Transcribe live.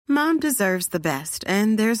Mom deserves the best,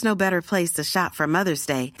 and there's no better place to shop for Mother's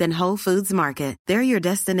Day than Whole Foods Market. They're your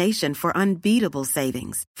destination for unbeatable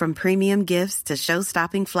savings, from premium gifts to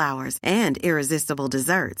show-stopping flowers and irresistible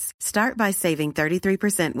desserts. Start by saving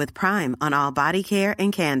 33% with Prime on all body care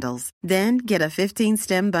and candles. Then get a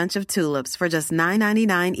 15-stem bunch of tulips for just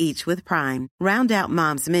 $9.99 each with Prime. Round out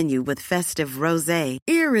Mom's menu with festive rosé,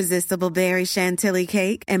 irresistible berry chantilly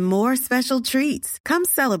cake, and more special treats. Come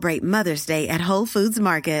celebrate Mother's Day at Whole Foods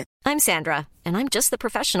Market. I'm Sandra, and I'm just the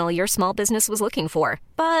professional your small business was looking for.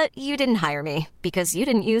 But you didn't hire me because you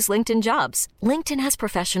didn't use LinkedIn Jobs. LinkedIn has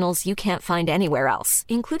professionals you can't find anywhere else,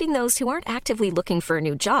 including those who aren't actively looking for a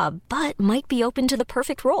new job, but might be open to the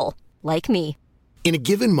perfect role, like me. In a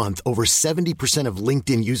given month, over 70% of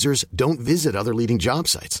LinkedIn users don't visit other leading job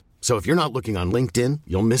sites. So if you're not looking on LinkedIn,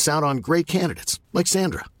 you'll miss out on great candidates, like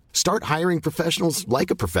Sandra. Start hiring professionals like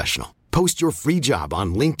a professional. Post your free job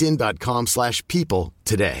on linkedin.com/people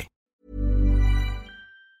today.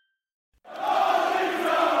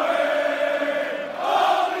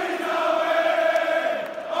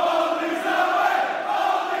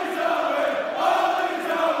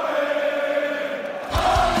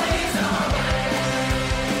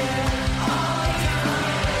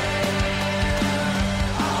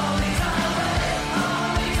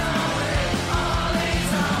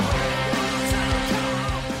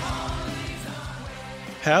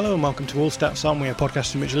 Hello and welcome to All Stats On. We are a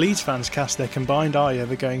podcast in which Leeds fans cast their combined eye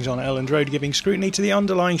over goings-on at Elland Road, giving scrutiny to the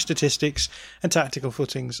underlying statistics and tactical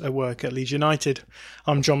footings at work at Leeds United.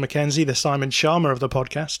 I'm John McKenzie, the Simon Sharma of the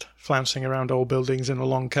podcast, flouncing around old buildings in a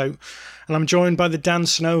long coat. And I'm joined by the Dan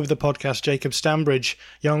Snow of the podcast, Jacob Stambridge,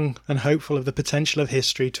 young and hopeful of the potential of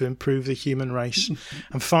history to improve the human race.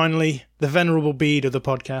 And finally, the venerable Bede of the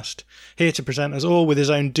podcast, here to present us all with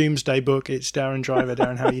his own doomsday book. It's Darren Driver.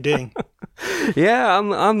 Darren, how are you doing? Yeah,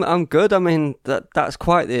 I'm good. I mean, that's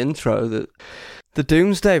quite the intro. The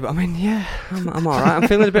doomsday, but I mean, yeah, I'm all right. I'm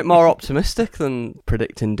feeling a bit more optimistic than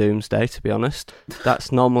predicting doomsday, to be honest.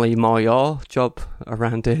 That's normally more your job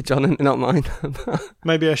around here, John, not mine.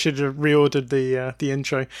 Maybe I should have reordered the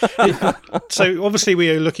intro. So obviously we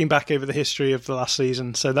are looking back over the history of the last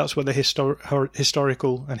season. So that's where the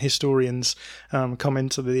historical and historians come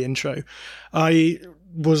into the intro. I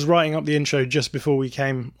was writing up the intro just before we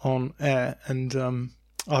came on air, and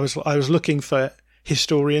I was looking for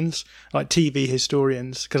historians, like TV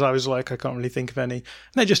historians, because I was like, I can't really think of any. And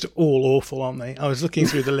they're just all awful, aren't they? I was looking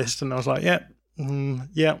through the list and I was like,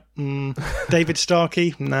 David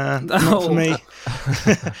Starkey, nah, not for me.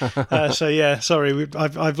 So yeah, sorry,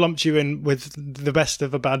 I've lumped you in with the best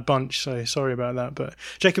of a bad bunch, so sorry about that. But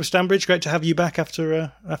Jacob Stambridge, great to have you back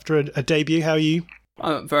after a debut. How are you?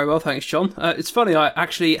 Very well, thanks, John. It's funny, I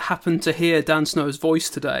actually happened to hear Dan Snow's voice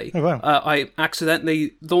today. Oh, wow. I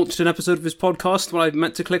accidentally launched an episode of his podcast when I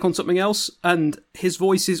meant to click on something else, and his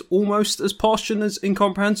voice is almost as posh and as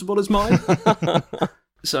incomprehensible as mine.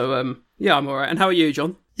 So, yeah, I'm all right. And how are you,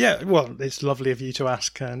 John? Yeah, well, it's lovely of you to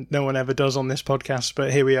ask. No one ever does on this podcast,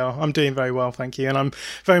 but here we are. I'm doing very well, thank you. And I'm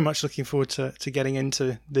very much looking forward to getting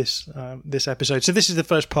into this episode. So this is the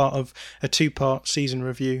first part of a two-part season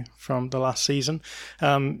review from the last season.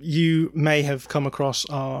 You may have come across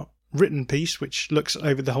our written piece, which looks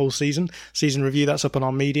over the whole season review. That's up on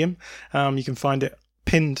our Medium. You can find it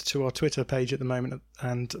pinned to our Twitter page at the moment,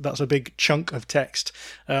 and that's a big chunk of text,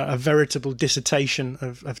 a veritable dissertation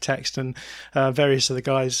of text, and various of the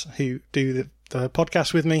guys who do the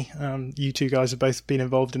podcast with me, you two guys have both been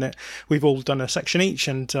involved in it. We've all done a section each,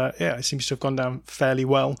 and yeah, it seems to have gone down fairly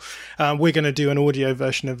well. We're going to do an audio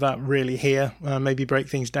version of that really here, maybe break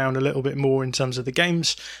things down a little bit more in terms of the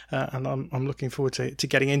games, and I'm looking forward to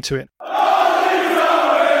getting into it.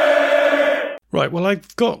 Right, well,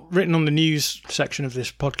 I've got written on the news section of this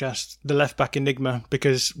podcast the left-back enigma,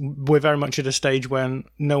 because we're very much at a stage when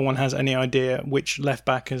no one has any idea which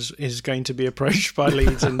left-back is going to be approached by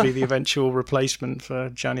Leeds and be the eventual replacement for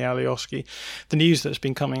Gianni Alioski. The news that's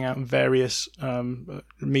been coming out in various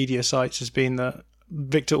media sites has been that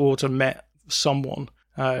Victor Orta met someone,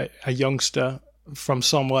 a youngster from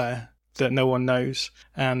somewhere that no one knows,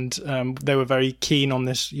 and they were very keen on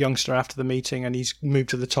this youngster after the meeting, and he's moved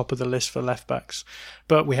to the top of the list for left backs,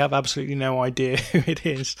 but we have absolutely no idea who it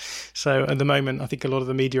is. So at the moment, I think a lot of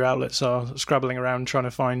the media outlets are scrabbling around trying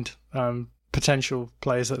to find potential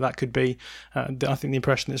players that could be. I think the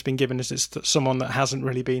impression that's been given is it's someone that hasn't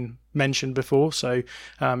really been mentioned before, so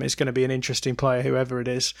it's going to be an interesting player, whoever it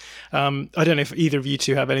is. I don't know if either of you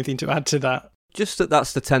two have anything to add to that. Just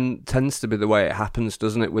that's tends to be the way it happens,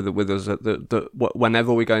 doesn't it? With us,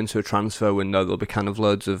 whenever we go into a transfer window, there'll be kind of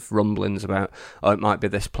loads of rumblings about, oh, it might be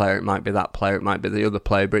this player, it might be that player, it might be the other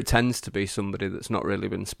player, but it tends to be somebody that's not really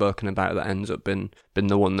been spoken about that ends up being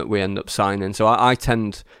the one that we end up signing. So I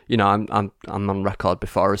tend, I'm on record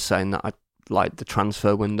before as saying that I like the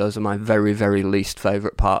transfer windows are my very, very least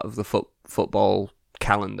favourite part of the football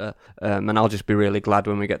calendar, and I'll just be really glad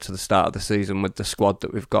when we get to the start of the season with the squad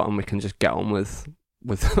that we've got and we can just get on with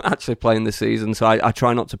actually playing the season. So I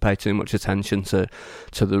try not to pay too much attention to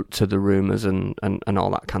the rumours and all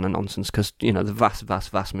that kind of nonsense, because the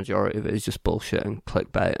vast majority of it is just bullshit and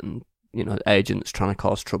clickbait and agents trying to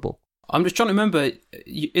cause trouble. I'm just trying to remember,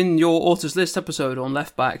 in your Authors List episode on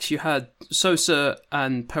left backs, you had Sosa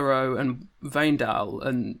and Perraud and Wijndal,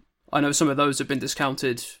 and I know some of those have been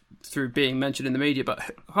discounted through being mentioned in the media, but I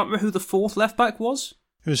can't remember who the fourth left back was.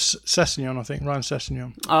 It was Sessegnon, I think, Ryan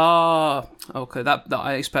Sessegnon. Ah, okay. That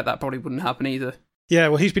I expect that probably wouldn't happen either. Yeah,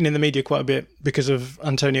 well, he's been in the media quite a bit because of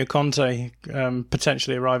Antonio Conte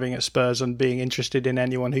potentially arriving at Spurs and being interested in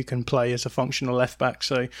anyone who can play as a functional left back.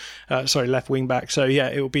 So, left wing back. So yeah,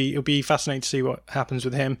 it'll be fascinating to see what happens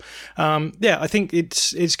with him. I think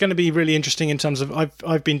it's going to be really interesting in terms of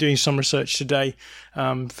I've been doing some research today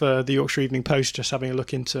for the Yorkshire Evening Post, just having a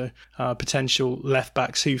look into potential left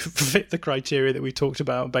backs who fit the criteria that we talked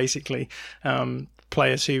about, basically.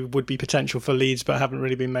 Players who would be potential for Leeds but haven't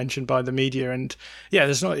really been mentioned by the media. And yeah,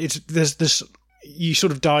 there's you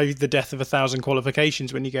sort of die the death of 1,000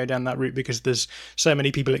 qualifications when you go down that route, because there's so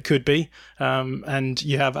many people it could be, and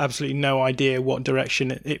you have absolutely no idea what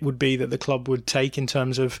direction it would be that the club would take in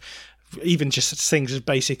terms of even just things as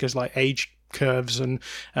basic as like age curves and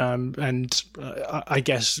I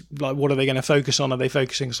guess, like, what are they going to focus on? Are they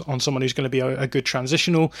focusing on someone who's going to be a good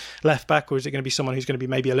transitional left back, or is it going to be someone who's going to be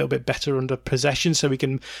maybe a little bit better under possession so we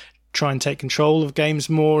can try and take control of games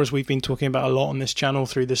more, as we've been talking about a lot on this channel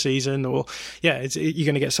through the season? Or you're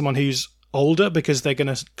going to get someone who's older because they're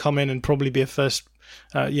going to come in and probably be a first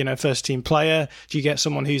team player? Do you get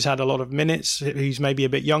someone who's had a lot of minutes, who's maybe a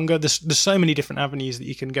bit younger? There's so many different avenues that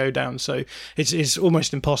you can go down. So it's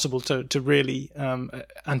almost impossible to really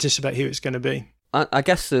anticipate who it's going to be. I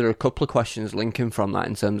guess there are a couple of questions linking from that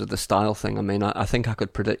in terms of the style thing. I mean, I think I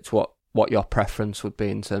could predict what your preference would be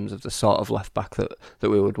in terms of the sort of left back that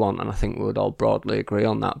we would want, and I think we would all broadly agree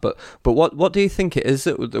on that. But what do you think it is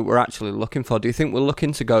that we're actually looking for? Do you think we're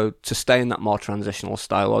looking to stay in that more transitional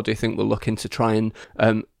style, or do you think we're looking to try and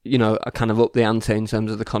kind of up the ante in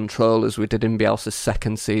terms of the control, as we did in Bielsa's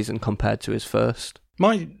second season compared to his first?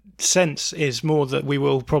 My sense is more that we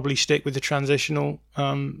will probably stick with the transitional,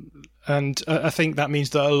 and I think that means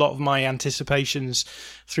that a lot of my anticipations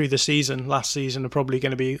through the last season, are probably going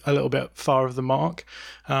to be a little bit far of the mark.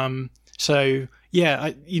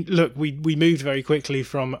 Look, we moved very quickly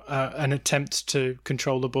from an attempt to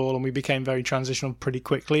control the ball, and we became very transitional pretty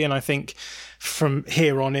quickly. And I think from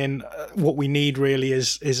here on in, what we need really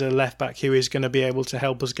is a left back who is going to be able to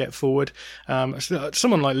help us get forward.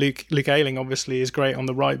 Someone like Luke Ayling obviously is great on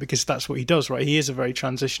the right, because that's what he does, right? He is a very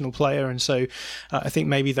transitional player, and so I think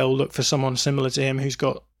maybe they'll look for someone similar to him who's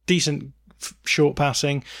got decent short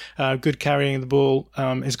passing, good carrying the ball,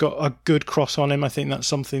 has got a good cross on him. I think that's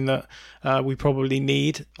something that we probably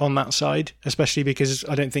need on that side, especially because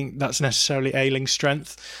I don't think that's necessarily Ayling's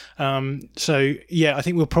strength. I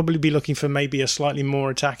think we'll probably be looking for maybe a slightly more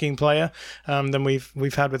attacking player than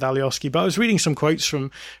we've had with Alioski. But I was reading some quotes from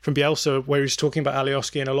Bielsa where he was talking about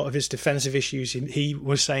Alioski, and a lot of his defensive issues he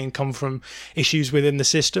was saying come from issues within the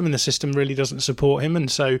system, and the system really doesn't support him. And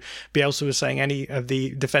so Bielsa was saying any of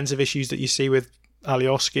the defensive issues that you see with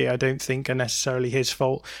Alioski, I don't think are necessarily his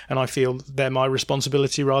fault, and I feel they're my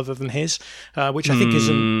responsibility rather than his, which I think is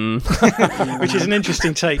which is an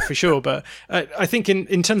interesting take for sure. But I think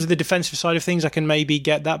in terms of the defensive side of things, I can maybe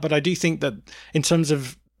get that, but I do think that in terms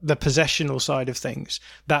of the possessional side of things,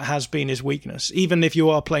 that has been his weakness. Even if you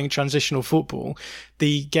are playing transitional football,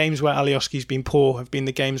 the games where Alioski's been poor have been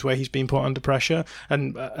the games where he's been put under pressure,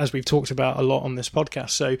 and as we've talked about a lot on this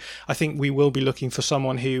podcast. So I think we will be looking for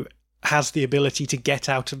someone who has the ability to get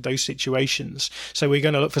out of those situations. So we're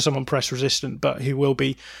going to look for someone press resistant, but who will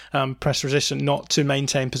be press resistant not to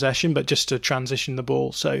maintain possession, but just to transition the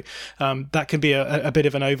ball. So that can be a bit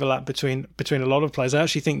of an overlap between a lot of players. I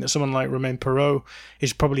actually think that someone like Romain Perraud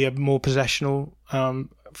is probably a more possessional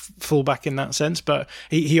fullback in that sense, but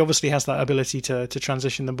he obviously has that ability to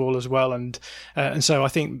transition the ball as well, and so I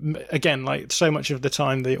think, again, like so much of the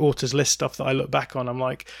time, the Authors List stuff that I look back on, I'm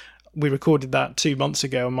like, we recorded that 2 months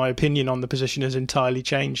ago, and my opinion on the position has entirely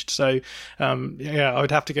changed. So, I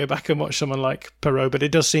would have to go back and watch someone like Perraud, but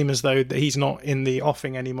it does seem as though that he's not in the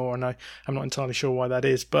offing anymore, and I'm not entirely sure why that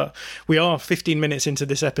is. But we are 15 minutes into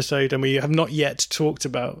this episode, and we have not yet talked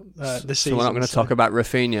about the season. So we're not going to talk about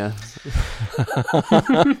Rafinha.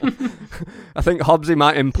 I think Hobbsy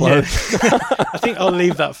might implode. Yeah. I think I'll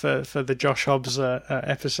leave that for the Josh Hobbs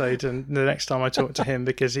episode, and the next time I talk to him,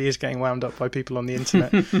 because he is getting wound up by people on the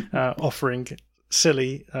internet offering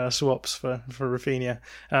silly swaps for Rafinha.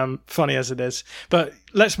 Funny as it is. But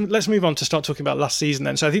let's move on to start talking about last season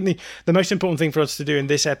then. So I think the most important thing for us to do in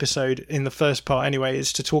this episode, in the first part anyway,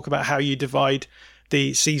 is to talk about how you divide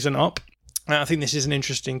the season up. I think this is an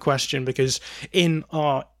interesting question, because in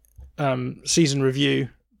our season review,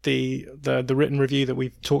 the written review that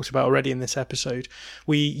we've talked about already in this episode,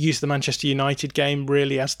 we used the Manchester United game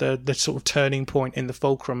really as the sort of turning point in the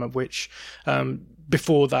fulcrum of which,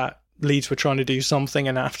 before that, Leeds were trying to do something,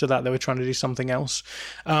 and after that they were trying to do something else.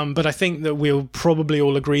 But I think that we'll probably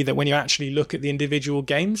all agree that when you actually look at the individual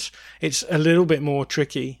games, it's a little bit more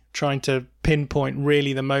tricky trying to pinpoint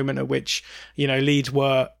really the moment at which, Leeds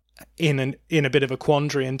were in a bit of a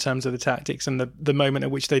quandary in terms of the tactics, and the moment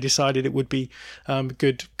at which they decided it would be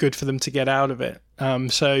good for them to get out of it.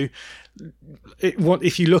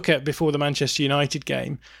 If you look at before the Manchester United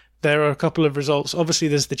game, there are a couple of results. Obviously,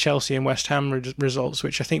 there's the Chelsea and West Ham results,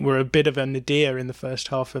 which I think were a bit of a nadir in the first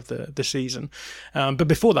half of the season. But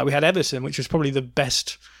before that, we had Everton, which was probably the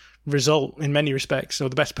best result in many respects, or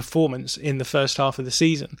the best performance in the first half of the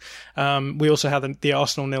season. We also had the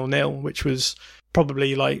Arsenal 0-0, which was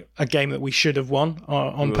probably like a game that we should have won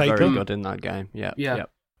on paper. Very good in that game. Yeah.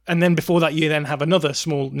 And then before that, you then have another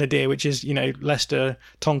small nadir, which is, Leicester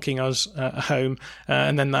tonking us at home,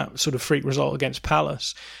 and then that sort of freak result against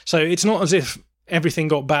Palace. So it's not as if everything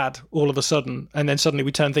got bad all of a sudden, and then suddenly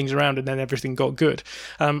we turned things around and then everything got good.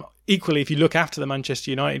 Equally, if you look after the Manchester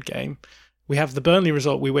United game, we have the Burnley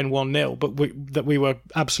result, we win 1-0, but we were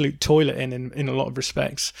absolute toilet in a lot of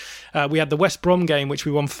respects. We had the West Brom game, which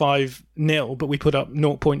we won 5-0, but we put up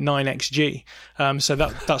 0.9 XG. So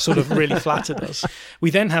that sort of really flattered us. We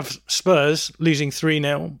then have Spurs losing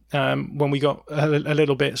 3-0 when we got a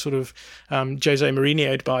little bit sort of Jose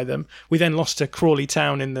Mourinho'd by them. We then lost to Crawley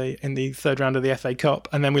Town in the third round of the FA Cup,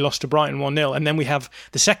 and then we lost to Brighton 1-0. And then we have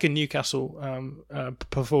the second Newcastle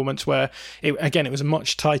performance where, it was a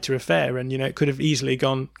much tighter affair, and it could have easily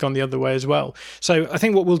gone the other way as well. So I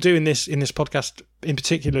think what we'll do in this podcast in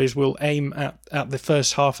particular is we'll aim at the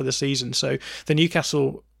first half of the season. So the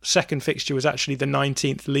Newcastle second fixture was actually the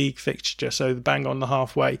 19th league fixture, so bang on the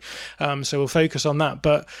halfway. So we'll focus on that.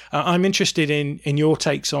 But I'm interested in your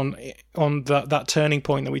takes on that turning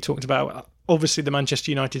point that we talked about. Obviously, the Manchester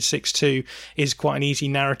United 6-2 is quite an easy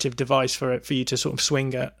narrative device for you to sort of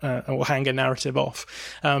swing at or hang a narrative off.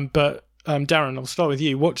 But Darren, I'll start with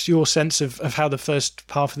you. What's your sense of how the first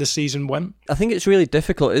half of the season went? I think it's really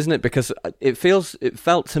difficult, isn't it? Because it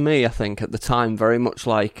felt to me, I think, at the time, very much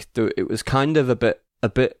like it was kind of a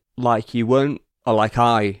bit like you weren't, or like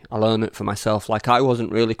I'll own it for myself, like I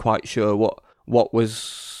wasn't really quite sure what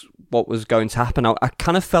was going to happen. I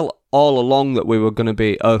kind of felt all along that we were going to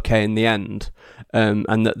be okay in the end,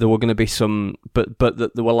 and that there were going to be some, but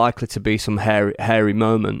that there were likely to be some hairy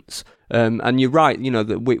moments. And you're right,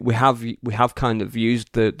 that we have kind of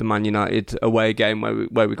used the Man United away game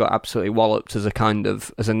where we got absolutely walloped as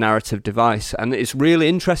a narrative device, and it's really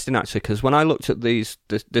interesting actually, because when I looked at this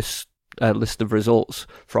list of results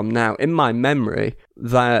from now, in my memory,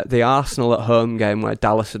 the Arsenal at home game where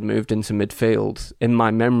Dallas had moved into midfield, in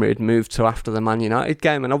my memory had moved to after the Man United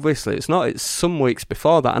game, and obviously it's some weeks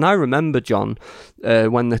before that. And I remember, John,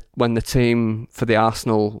 when the team for the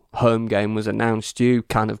Arsenal home game was announced, you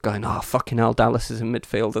kind of going, oh fucking hell, Dallas is in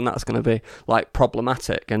midfield and that's going to be like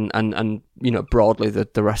problematic, and broadly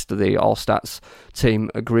the rest of the All Stats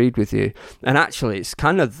team agreed with you. And actually it's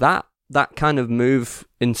kind of that kind of move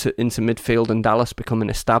into midfield and Dallas becoming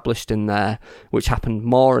established in there, which happened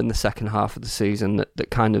more in the second half of the season,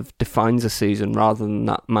 that kind of defines a season rather than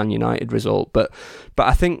that Man United result. But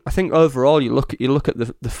I think overall you look at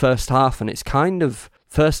the first half, and it's kind of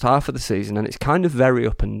first half of the season, and it's kind of very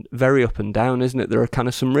up and down, isn't it? There are kind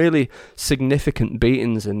of some really significant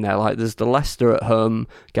beatings in there. Like there's the Leicester at home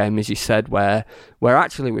game, as you said, where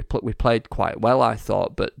actually we played quite well, I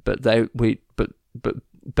thought, but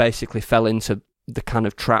basically fell into the kind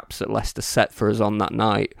of traps that Leicester set for us on that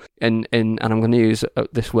night, and I'm going to use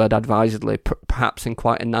this word advisedly, perhaps in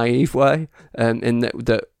quite a naive way, in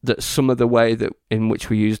that some of the way that in which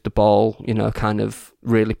we used the ball, kind of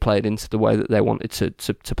really played into the way that they wanted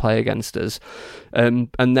to play against us, and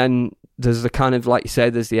then there's the kind of, like you say,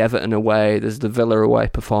 there's the Everton away, there's the Villa away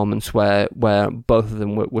performance where both of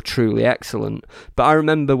them were truly excellent. But I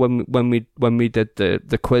remember when we did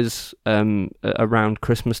the quiz around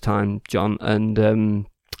Christmas time, John, and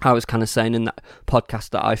I was kind of saying in that podcast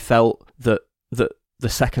that I felt that the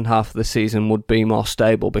second half of the season would be more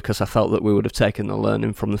stable because I felt that we would have taken the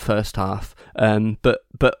learning from the first half. But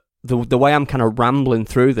the way I'm kind of rambling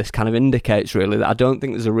through this kind of indicates really that I don't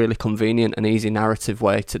think there's a really convenient and easy narrative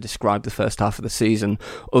way to describe the first half of the season,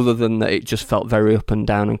 other than that it just felt very up and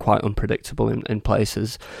down and quite unpredictable in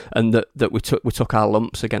places, and that we took our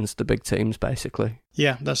lumps against the big teams basically.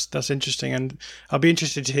 Yeah, that's interesting, and I'll be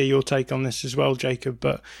interested to hear your take on this as well, Jacob.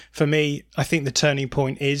 But for me, I think the turning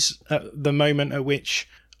point is the moment at which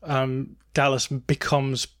Dallas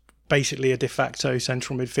becomes basically a de facto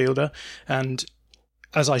central midfielder. And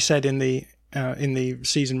as I said in the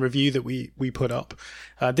season review that we put up,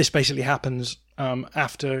 this basically happens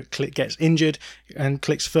after Klich gets injured, and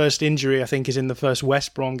Klich's first injury, I think, is in the first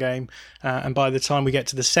West Brom game, and by the time we get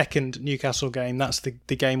to the second Newcastle game, that's the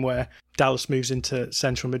game where Dallas moves into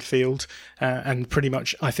central midfield, and pretty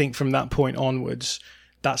much, I think, from that point onwards,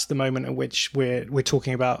 that's the moment at which we're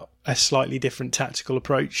talking about a slightly different tactical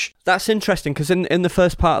approach. That's interesting, because in the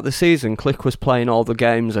first part of the season, Klich was playing all the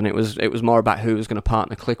games, and it was more about who was going to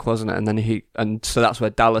partner Klich, wasn't it? And so that's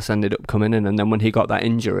where Dallas ended up coming in, and then when he got that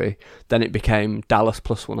injury, then it became Dallas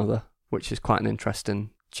plus one other, which is quite an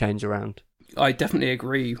interesting change around. I definitely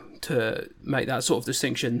agree to make that sort of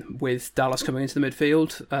distinction with Dallas coming into the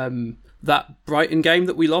midfield. That Brighton game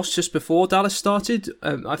that we lost just before Dallas started,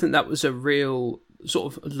 I think that was a real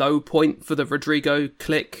sort of low point for the Rodrigo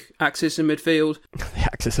Klich axis in midfield. The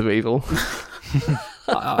axis of evil.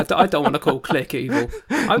 I don't want to call Klich evil.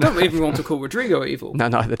 I don't even want to call Rodrigo evil. No,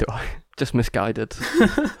 neither do I. Just misguided.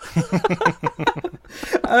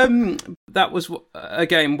 That was a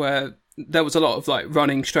game where there was a lot of like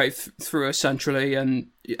running straight through us centrally, and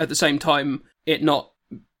at the same time it not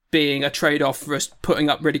being a trade-off for us putting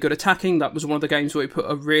up really good attacking. That was one of the games where we put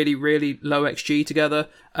a really, really low XG together.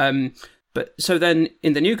 But so then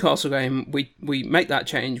in the Newcastle game, we make that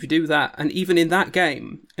change, we do that, and even in that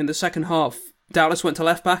game, in the second half, Dallas went to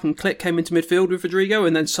left back and Klich came into midfield with Rodrigo,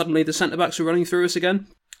 and then suddenly the centre backs were running through us again.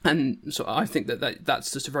 And so I think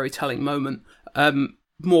that's just a very telling moment.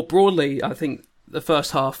 More broadly, I think the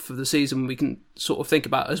first half of the season we can sort of think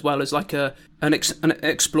about as well as like an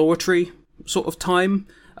exploratory sort of time.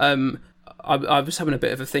 I was having a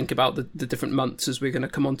bit of a think about the different months as we're going to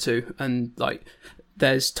come on to, and like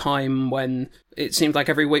there's time when it seemed like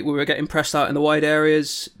every week we were getting pressed out in the wide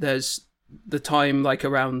areas. There's the time like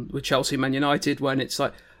around with Chelsea, Man United, when it's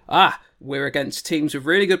like, we're against teams with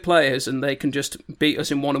really good players and they can just beat us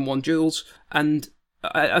in one-on-one duels. And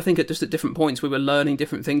I think at different points we were learning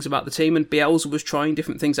different things about the team, and Bielsa was trying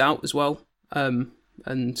different things out as well.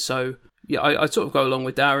 And so, yeah, I sort of go along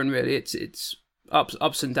with Darren, really. It's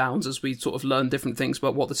ups and downs as we sort of learn different things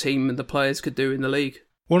about what the team and the players could do in the league.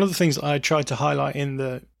 One of the things that I tried to highlight in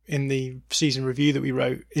the season review that we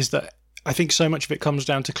wrote is that I think so much of it comes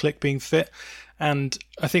down to Klich being fit. And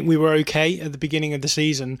I think we were okay at the beginning of the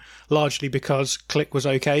season, largely because Klich was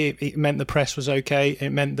okay. It meant the press was okay.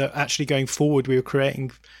 It meant that actually going forward, we were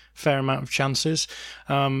creating a fair amount of chances.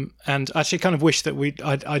 And actually kind of wish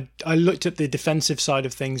that I looked at the defensive side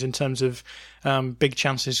of things in terms of big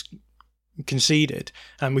chances conceded.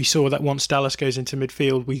 And we saw that once Dallas goes into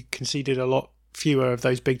midfield, we conceded a lot fewer of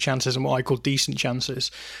those big chances and what I call decent chances.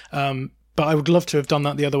 But I would love to have done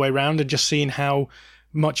that the other way around and just seen how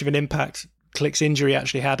much of an impact Klich's injury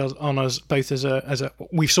actually had on us both as a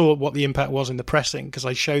we saw what the impact was in the pressing, because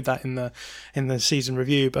I showed that in the season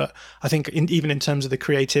review. But I think even in terms of the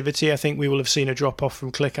creativity, I think we will have seen a drop off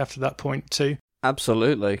from Klich after that point too.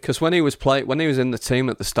 Absolutely, because when he was in the team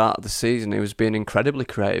at the start of the season, he was being incredibly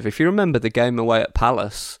creative. If you remember the game away at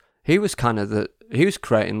Palace, he was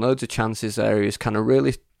creating loads of chances there. He was kind of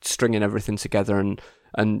really stringing everything together,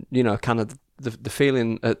 and you know, kind of the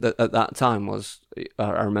feeling at that time was,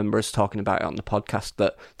 I remember us talking about it on the podcast,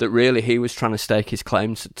 that really he was trying to stake his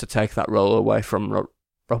claim to take that role away from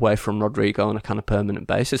Rodrigo on a kind of permanent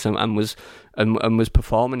basis, and was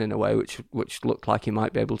performing in a way which looked like he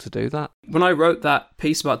might be able to do that. When I wrote that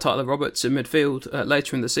piece about Tyler Roberts in midfield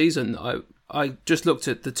later in the season, I just looked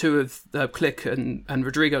at the two of Klich and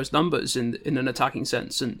Rodrigo's numbers in an attacking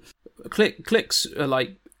sense, and Klich's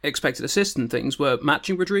like expected assists and things were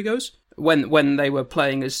matching Rodrigo's when they were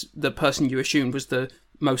playing as the person you assumed was the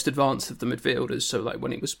most advanced of the midfielders, so like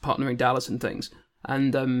when he was partnering Dallas and things.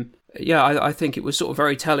 And I think it was sort of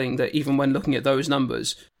very telling that even when looking at those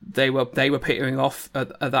numbers, they were petering off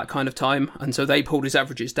at that kind of time, and so they pulled his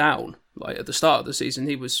averages down. Like at the start of the season,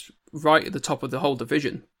 he was right at the top of the whole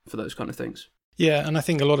division for those kind of things. Yeah, and I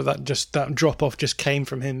think a lot of that drop off just came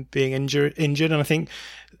from him being injured. And I think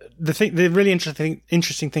the really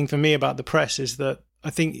interesting thing for me about the press is that I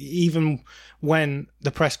think even when the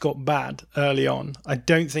press got bad early on, I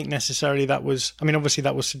don't think necessarily that was, I mean, obviously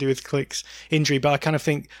that was to do with Klich's injury, but I kind of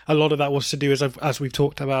think a lot of that was to do, as we've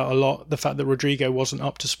talked about a lot, the fact that Rodrigo wasn't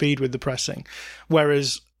up to speed with the pressing.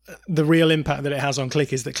 Whereas the real impact that it has on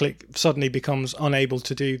Klich is that Klich suddenly becomes unable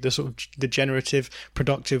to do the sort of degenerative,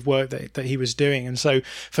 productive work that he was doing. And so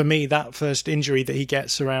for me, that first injury that he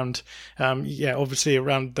gets around, obviously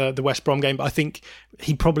around the West Brom game, but I think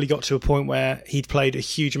he probably got to a point where he'd played a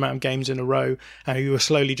huge amount of games in a row and we were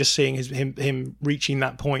slowly just seeing him reaching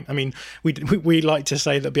that point. I mean, we like to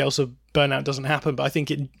say that Bielsa burnout doesn't happen, but I think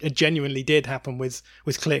it genuinely did happen with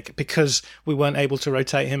Klich because we weren't able to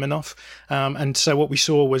rotate him enough. And so what we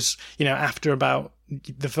saw was, after about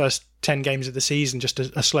the first 10 games of the season, just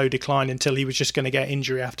a slow decline until he was just going to get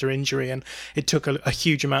injury after injury. And it took a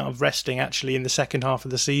huge amount of resting actually in the second half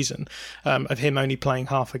of the season, of him only playing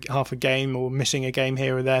half a game or missing a game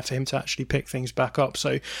here or there for him to actually pick things back up.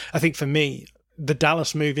 So I think for me, the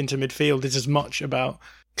Dallas move into midfield is as much about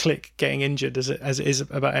Klich getting injured as it is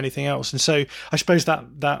about anything else. And so I suppose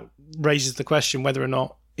that raises the question whether or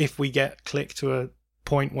not, if we get Klich to a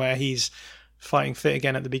point where he's fighting fit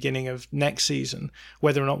again at the beginning of next season,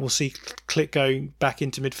 whether or not we'll see Klich going back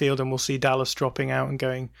into midfield and we'll see Dallas dropping out and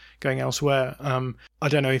going elsewhere. I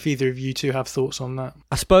don't know if either of you two have thoughts on that.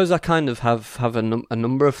 I suppose I kind of have a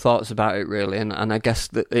number of thoughts about it really, and I guess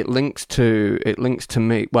that it links to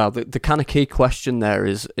me. Well, the kind of key question there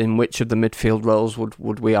is, in which of the midfield roles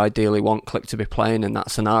would we ideally want Klich to be playing in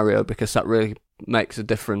that scenario, because that really makes a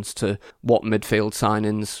difference to what midfield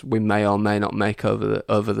signings we may or may not make over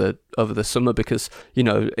the summer. Because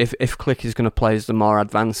if Klich is going to play as the more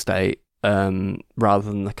advanced state, rather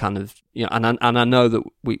than the kind of and I know that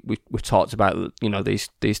we talked about that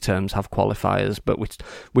these terms have qualifiers, but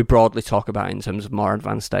we broadly talk about it in terms of more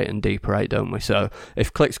advanced state and deeper eight, don't we? So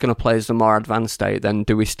if Klich's going to play as the more advanced state, then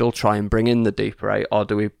do we still try and bring in the deeper eight, or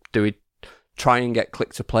do we try and get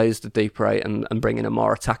Klich to play as the deeper eight and bring in a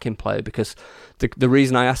more attacking player? Because the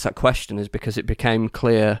reason I asked that question is because it became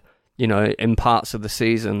clear, in parts of the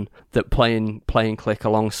season, that playing Klich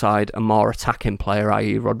alongside a more attacking player,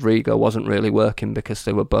 i.e. Rodrigo, wasn't really working, because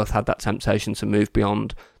they both had that temptation to move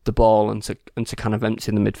beyond the ball and to kind of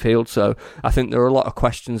empty the midfield. So I think there are a lot of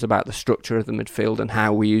questions about the structure of the midfield and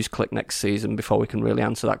how we use Klich next season before we can really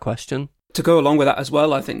answer that question. To go along with that as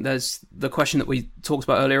well, I think there's the question that we talked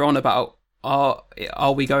about earlier on about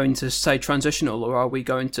are we going to stay transitional, or are we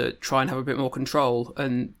going to try and have a bit more control?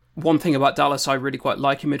 And one thing about Dallas I really quite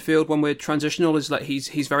like in midfield when we're transitional is that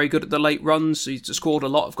he's very good at the late runs. He's scored a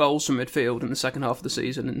lot of goals from midfield in the second half of the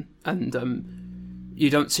season, and you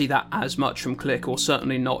don't see that as much from Klich, or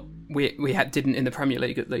certainly not didn't in the Premier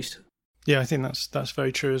League at least. Yeah, I think that's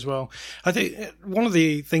very true as well. I think one of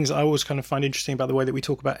the things that I always kind of find interesting about the way that we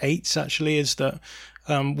talk about eights actually is that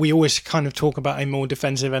we always kind of talk about a more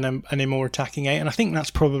defensive and a more attacking eight, and I think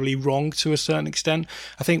that's probably wrong to a certain extent.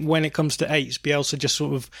 I think when it comes to eights, Bielsa just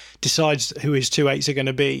sort of decides who his two eights are going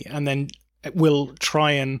to be, and then will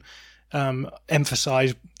try and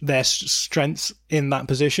emphasise their strengths in that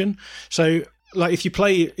position. So, like if you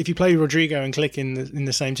play Rodrigo and Klich in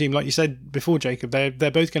the same team, like you said before, Jacob, they're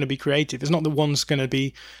both going to be creative. It's not that one's going to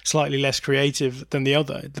be slightly less creative than the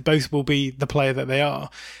other. They both will be the player that they are.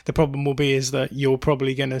 The problem will be is that you're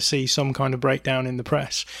probably going to see some kind of breakdown in the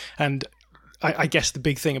press. And I guess the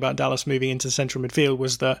big thing about Dallas moving into central midfield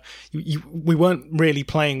was that we weren't really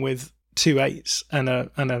playing with two eights and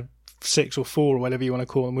a 6 or 4 or whatever you want to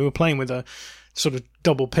call them. We were playing with a sort of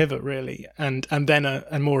double pivot really, and then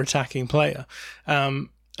a more attacking player.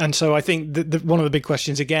 And so I think that one of the big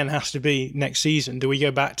questions again has to be next season: do we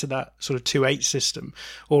go back to that sort of 2-8 system,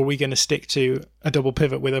 or are we going to stick to a double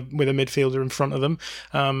pivot with a midfielder in front of them?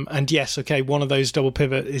 And yes, okay, one of those double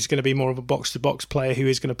pivot is going to be more of a box to box player who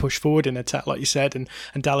is going to push forward in attack, like you said, and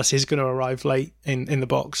Dallas is going to arrive late in the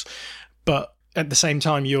box, but at the same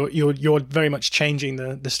time, you're very much changing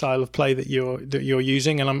the style of play that you're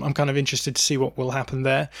using, and I'm kind of interested to see what will happen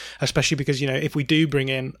there, especially because if we do bring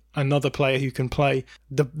in another player who can play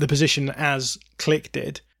the position as Klich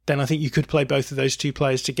did, then I think you could play both of those two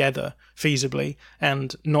players together feasibly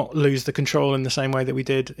and not lose the control in the same way that we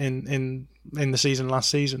did in the season last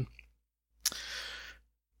season.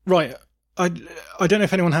 Right. I don't know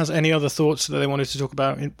if anyone has any other thoughts that they wanted to talk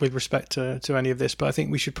about with respect to any of this, but I think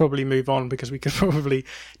we should probably move on because we could probably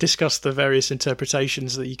discuss the various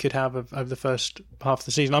interpretations that you could have of the first half of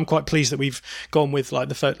the season. I'm quite pleased that we've gone with like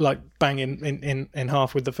the first, like bang in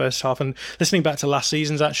half with the first half. And listening back to last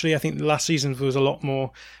season's, actually, I think the last season was a lot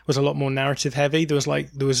more narrative heavy. There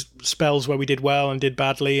was spells where we did well and did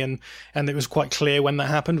badly, and it was quite clear when that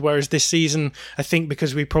happened. Whereas this season, I think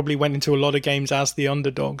because we probably went into a lot of games as the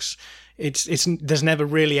underdogs, there's never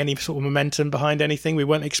really any sort of momentum behind anything. We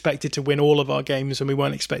weren't expected to win all of our games, and we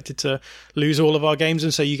weren't expected to lose all of our games,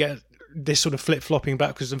 and so you get this sort of flip-flopping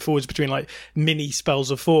backwards and forwards between like mini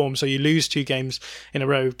spells of form. So you lose 2 games in a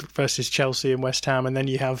row versus Chelsea and West Ham, and then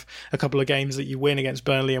you have a couple of games that you win against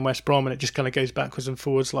Burnley and West Brom, and it just kind of goes backwards and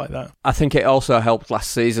forwards like that. I think it also helped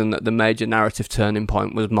last season that the major narrative turning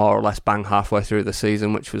point was more or less bang halfway through the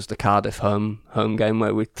season, which was the Cardiff home game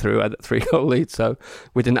where we threw a 3-goal lead, so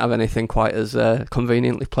we didn't have anything quite as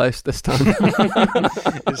conveniently placed this time.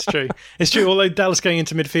 It's true, although Dallas going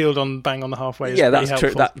into midfield on bang on the halfway is pretty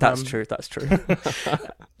helpful. That's true.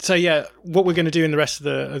 So yeah, what we're going to do in the rest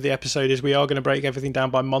of the episode is we are going to break everything down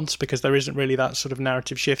by months, because there isn't really that sort of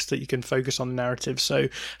narrative shifts that you can focus on the narrative. So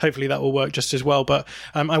hopefully that will work just as well. But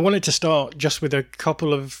I wanted to start just with a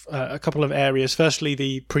couple of areas. Firstly,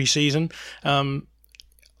 the pre-season.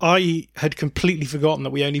 I had completely forgotten that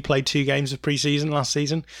we only played 2 games of pre-season last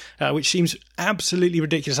season, which seems absolutely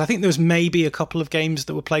ridiculous. I think there was maybe a couple of games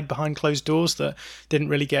that were played behind closed doors that didn't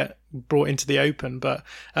really get brought into the open, but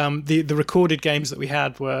the recorded games that we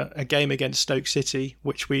had were a game against Stoke City,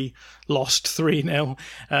 which we lost 3-0,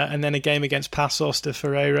 and then a game against Paços de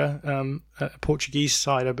Ferreira, a Portuguese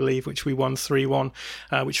side, I believe, which we won 3-1,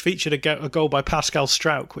 which featured a goal by Pascal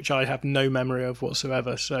Struijk, which I have no memory of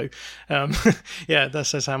whatsoever. So, yeah, that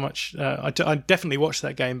says how much I definitely watched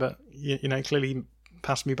that game, but clearly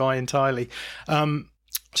passed me by entirely.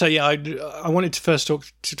 So yeah, I wanted to first talk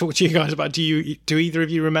to you guys about, do either of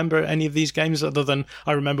you remember any of these games, other than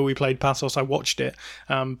I remember we played Paços, I watched it,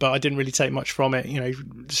 but I didn't really take much from it.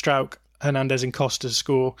 Struijk, Hernandez and Costa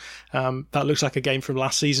score. That looks like a game from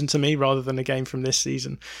last season to me rather than a game from this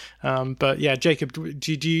season. But yeah, Jacob,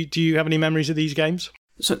 do you have any memories of these games?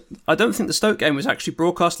 So I don't think the Stoke game was actually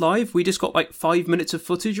broadcast live. We just got like 5 minutes of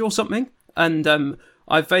footage or something. And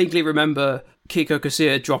I vaguely remember Kiko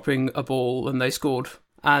Casilla dropping a ball and they scored,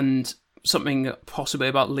 and something possibly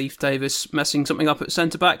about Leif Davis messing something up at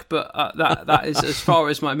centre-back, but that is as far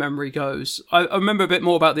as my memory goes. I remember a bit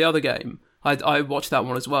more about the other game. I watched that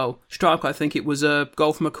one as well. Struijk, I think it was a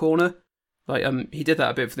goal from a corner. He did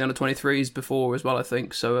that a bit for the under-23s before as well, I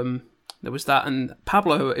think. So there was that, and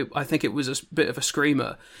Pablo, I think it was a bit of a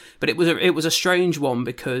screamer, but it was a strange one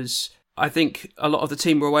because I think a lot of the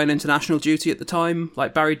team were away on international duty at the time.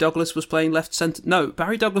 Like Barry Douglas was playing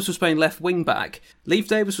Barry Douglas was playing left wing back. Leif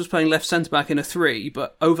Davis was playing left centre back in a 3,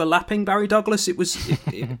 but overlapping Barry Douglas. It was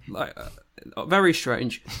very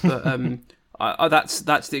strange. But that's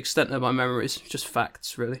the extent of my memories. Just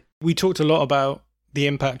facts, really. We talked a lot about the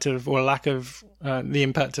impact of, or lack of, a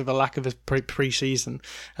lack of a pre-season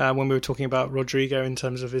when we were talking about Rodrigo in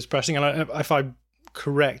terms of his pressing. And if I'm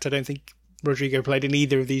correct, I don't think Rodrigo played in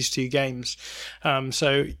either of these 2 games,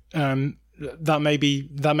 so that maybe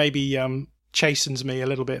chastens me a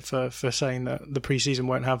little bit for saying that the pre-season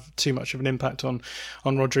won't have too much of an impact on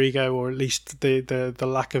Rodrigo, or at least the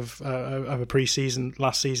lack of a pre-season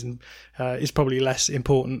last season is probably less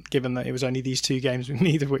important, given that it was only these 2 games,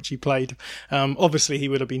 neither of which he played. Obviously, he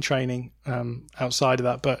would have been training outside of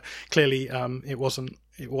that, but clearly it wasn't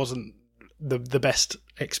the best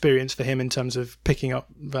experience for him in terms of picking up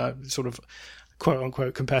sort of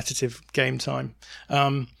quote-unquote competitive game time.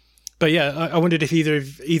 But yeah, I wondered if either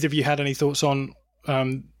of you had any thoughts on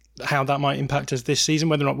how that might impact us this season,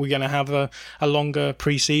 whether or not we're going to have a longer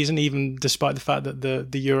pre-season, even despite the fact that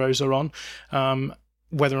the Euros are on,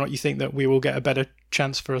 whether or not you think that we will get a better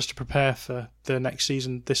chance for us to prepare for the next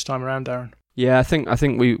season this time around, Darren. Yeah, I think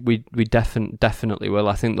we definitely will.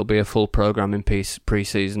 I think there'll be a full programme in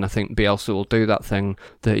pre-season. I think Bielsa will do that thing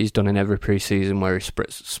that he's done in every pre-season, where he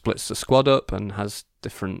splits the squad up and has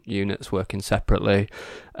different units working separately,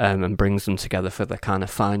 and brings them together for the kind of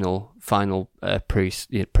final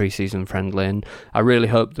pre-season friendly. And I really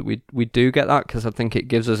hope that we do get that, because I think it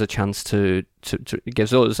gives us a chance to it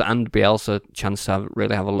gives us and Bielsa a chance to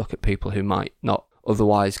really have a look at people who might not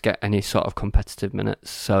otherwise get any sort of competitive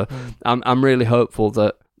minutes. So I'm really hopeful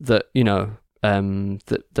that that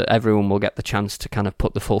everyone will get the chance to kind of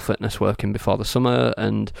put the full fitness work in before the summer,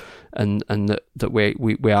 and that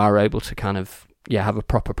we are able to kind of have a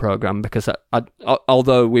proper program, because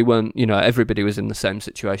although we weren't, everybody was in the same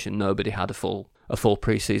situation, nobody had a full a full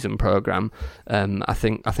pre-season programme. I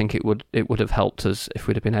think it would have helped us if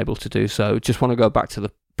we'd have been able to do so. Just want to go back to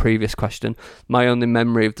the previous question. My only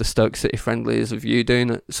memory of the Stoke City friendly is of you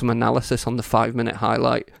doing some analysis on the 5-minute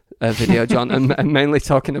highlight video, John, and mainly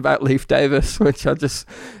talking about Leif Davis, which I just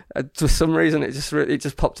for some reason it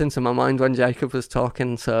just popped into my mind when Jacob was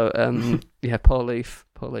talking. So yeah, poor Leif.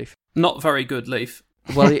 Not very good, Leif.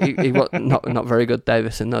 Well, he was not very good,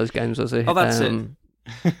 Davis, in those games, was he? Oh, that's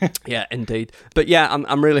it. Yeah, indeed. But yeah,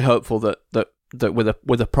 I'm really hopeful that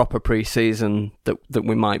with a proper pre-season that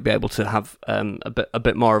we might be able to have a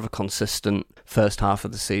bit more of a consistent first half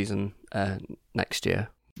of the season next year.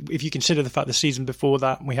 If you consider the fact the season before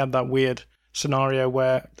that we had that weird scenario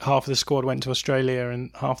where half of the squad went to Australia and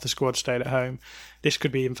half the squad stayed at home, this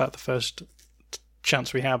could be in fact the first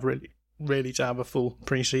chance we have really to have a full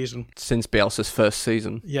pre-season since Bielsa's first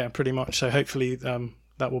season. Yeah, pretty much. So hopefully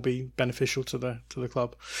that will be beneficial to the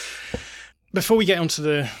club. Before we get onto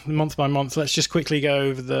the month by month, let's just quickly go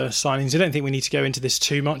over the signings. I don't think we need to go into this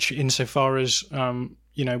too much insofar as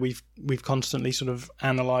we've constantly sort of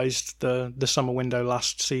analysed the summer window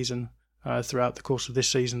last season throughout the course of this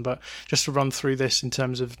season. But just to run through this in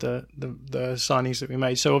terms of the signings that we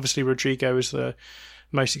made. So obviously Rodrigo is the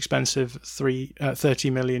most expensive, 30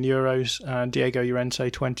 million euros. Diego Llorente,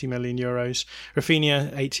 20 million euros.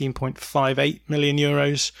 Rafinha, 18.58 million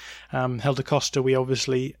euros. Helder Costa, we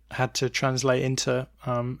obviously had to translate into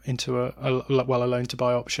a loan to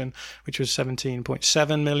buy option, which was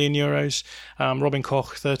 17.7 million euros. Robin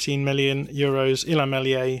Koch, 13 million euros. Illan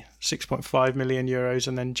Meslier, 6.5 million euros,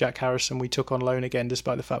 and then Jack Harrison we took on loan again,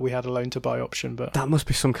 despite the fact we had a loan to buy option. But that must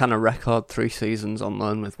be some kind of record, 3 seasons on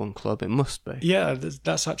loan with one club. It must be. Yeah,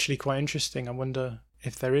 that's actually quite interesting. I wonder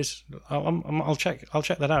if there is. I'll check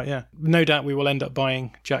that out. Yeah, no doubt we will end up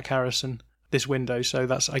buying Jack Harrison this window. So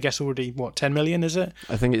that's, I guess, already 10 million, is it?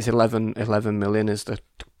 I think it's 11 million is the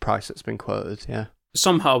price that's been quoted. Yeah.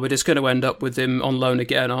 Somehow we're just going to end up with him on loan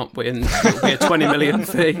again, aren't we? And it'll be a 20 million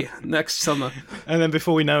fee next summer. And then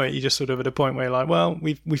before we know it, you're just sort of at a point where you're like, well,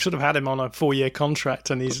 we've sort of had him on a 4-year contract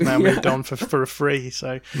and he's now moved on for a free.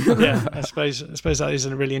 So yeah, I suppose that is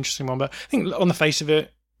a really interesting one. But I think on the face of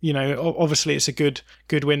it, obviously it's a good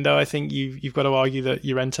window. I think you've got to argue that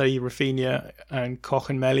Llorente, Rafinha, and Koch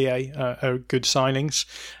and Meslier are good signings.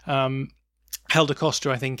 Helder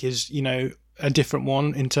Costa, I think, is a different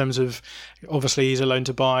one in terms of, obviously he's a loan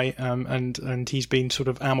to buy, and he's been sort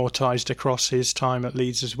of amortised across his time at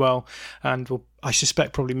Leeds as well, and will, I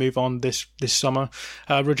suspect, probably move on this summer.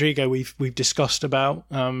 Rodrigo we've discussed about,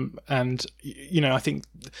 and I think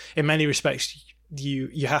in many respects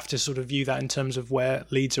you have to sort of view that in terms of where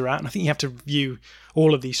Leeds are at, and I think you have to view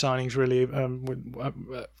all of these signings really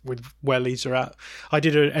with where Leeds are at. I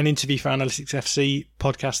did an interview for Analytics FC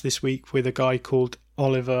podcast this week with a guy called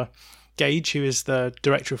Oliver Gage, who is the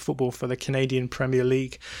director of football for the Canadian Premier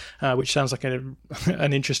League, which sounds like an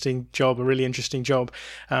interesting job, a really interesting job.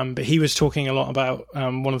 But he was talking a lot about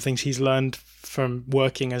one of the things he's learned from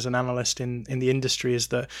working as an analyst in the industry is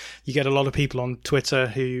that you get a lot of people on Twitter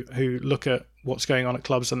who look at what's going on at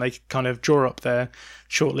clubs and they kind of draw up their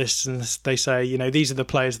shortlists and they say, these are the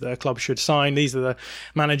players that a club should sign, these are the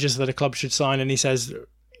managers that a club should sign. And he says,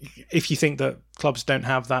 if you think that clubs don't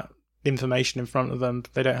have that information in front of them,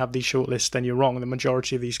 they don't have these shortlists, then you're wrong. The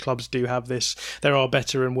majority of these clubs do have this. There are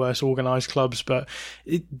better and worse organised clubs, but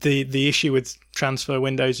the issue with transfer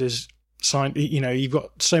windows is you've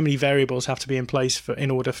got so many variables have to be in place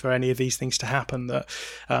in order for any of these things to happen that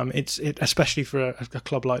especially for a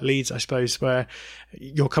club like Leeds, I suppose, where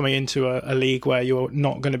you're coming into a league where you're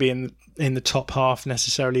not going to be in the top half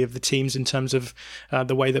necessarily of the teams in terms of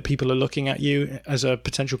the way that people are looking at you as a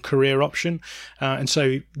potential career option, and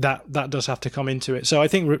so that does have to come into it. So I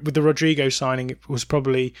think with the Rodrigo signing, it was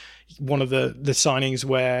probably one of the signings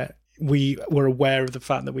where we were aware of the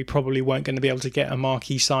fact that we probably weren't going to be able to get a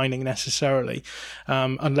marquee signing necessarily,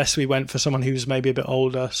 unless we went for someone who was maybe a bit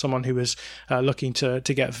older, someone who was looking to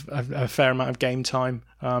get a fair amount of game time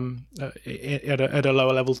at a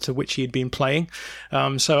lower level to which he'd been playing.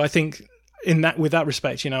 So I think with that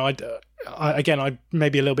respect, I may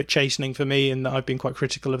be a little bit chastening for me in that I've been quite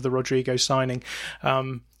critical of the Rodrigo signing.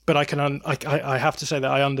 But I have to say that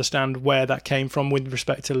I understand where that came from with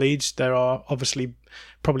respect to Leeds. There are obviously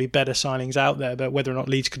probably better signings out there, but whether or not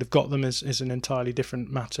Leeds could have got them is an entirely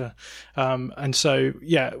different matter. And so,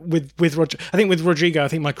 yeah, with Rodrigo, I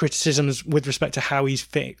think my criticisms with respect to how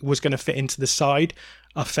was going to fit into the side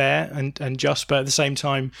are fair and just, but at the same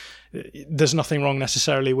time, there's nothing wrong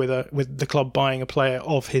necessarily with the club buying a player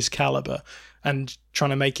of his caliber and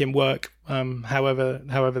trying to make him work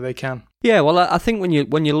however they can. Yeah, well, I think when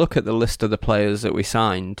you look at the list of the players that we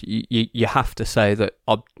signed, you have to say that,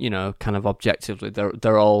 kind of objectively,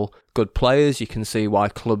 they're all good players. You can see why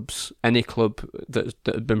any club that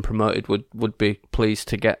had been promoted would be pleased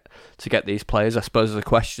to get these players. I suppose the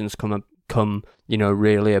questions come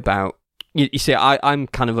really about. You see, I'm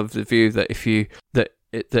kind of the view that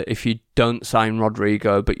if you don't sign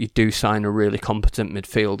Rodrigo, but you do sign a really competent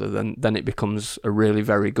midfielder, then it becomes a really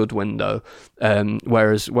very good window.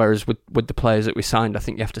 Whereas with the players that we signed, I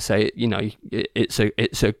think you have to say,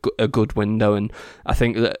 it's a good window, and I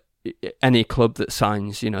think that any club that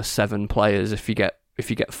signs 7 players, if you get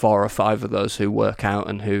 4 or 5 of those who work out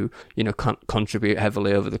and who contribute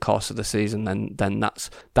heavily over the course of the season, then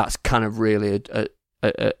that's kind of really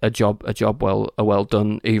a job well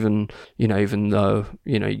done. Even though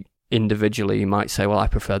individually you might say, well, I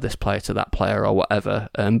prefer this player to that player or whatever.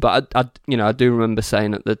 But I do remember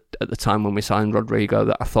saying at the time when we signed Rodrigo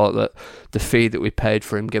that I thought that the fee that we paid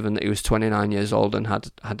for him, given that he was 29 years old and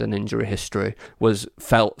had an injury history,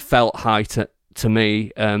 felt high to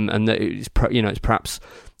me, and that it's perhaps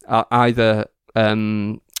either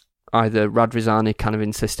Radrizzani kind of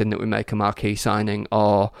insisting that we make a marquee signing,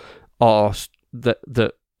 or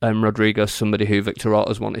that Rodrigo's somebody who Victor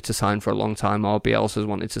Orta's wanted to sign for a long time, or Bielsa's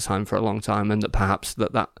wanted to sign for a long time, and that perhaps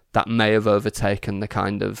that may have overtaken the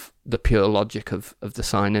kind of the pure logic of the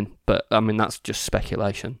signing. But I mean, that's just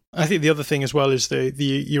speculation. I think the other thing as well is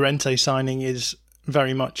the Llorente signing is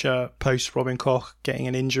very much post Robin Koch getting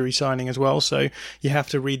an injury signing as well, so you have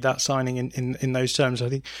to read that signing in those terms. I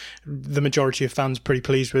think the majority of fans are pretty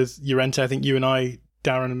pleased with Llorente. I think you and I,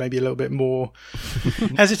 Darren, are maybe a little bit more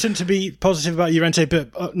hesitant to be positive about Llorente,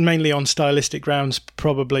 but mainly on stylistic grounds,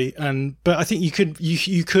 probably. But I think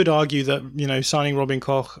you could argue that signing Robin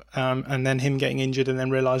Koch and then him getting injured and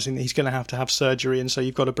then realising that he's going to have surgery, and so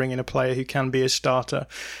you've got to bring in a player who can be a starter,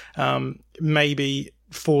 maybe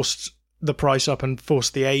forced the price up and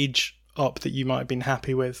forced the age up that you might have been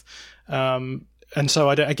happy with. And so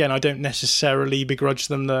I don't necessarily begrudge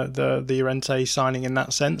them the Llorente signing in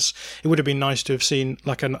that sense. It would have been nice to have seen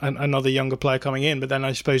like another younger player coming in, but then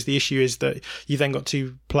I suppose the issue is that you then got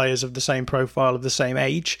 2 players of the same profile, of the same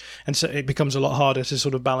age, and so it becomes a lot harder to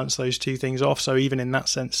sort of balance those 2 things off. So even in that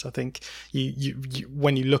sense, I think you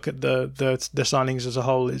when you look at the signings as a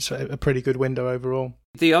whole, it's a pretty good window overall.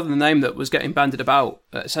 The other name that was getting bandied about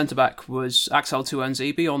at centre-back was Axel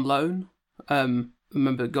Tuanzebe on loan.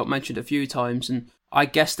 Remember, got mentioned a few times, and I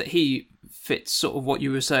guess that he fits sort of what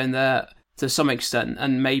you were saying there to some extent,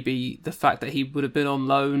 and maybe the fact that he would have been on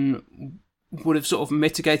loan would have sort of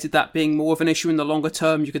mitigated that being more of an issue in the longer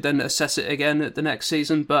term. You could then assess it again at the next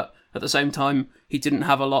season, but at the same time, he didn't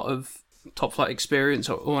have a lot of top-flight experience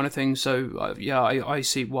or anything, so I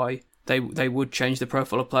see why they would change the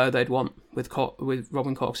profile of player they'd want with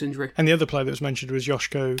Robin Koch's injury. And the other player that was mentioned was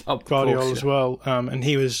Joško Gvardiol as well. And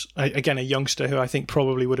he was, again, a youngster who I think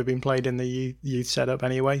probably would have been played in the youth setup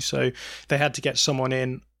anyway. So they had to get someone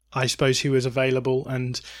in, I suppose, who was available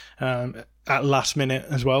and at last minute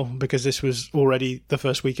as well, because this was already the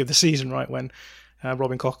first week of the season, right, when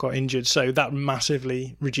Robin Koch got injured, so that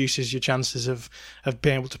massively reduces your chances of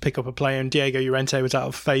being able to pick up a player. And Diego Llorente was out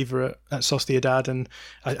of favour at Sociedad, and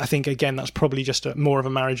I think again that's probably just more of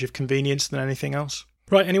a marriage of convenience than anything else.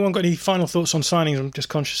 Right, anyone got any final thoughts on signings? I'm just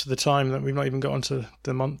conscious of the time that we've not even got onto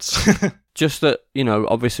the months. Just that,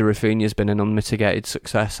 obviously Rafinha's been an unmitigated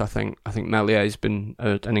success. I think Mellier's been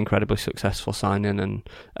an incredibly successful signing,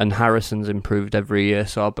 and Harrison's improved every year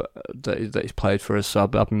that he's played for us. So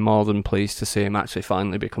I've been more than pleased to see him actually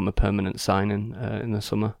finally become a permanent signing in the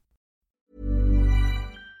summer.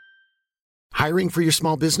 Hiring for your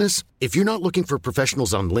small business? If you're not looking for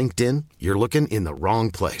professionals on LinkedIn, you're looking in the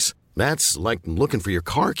wrong place. That's like looking for your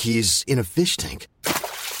car keys in a fish tank.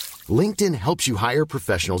 LinkedIn helps you hire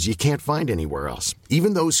professionals you can't find anywhere else,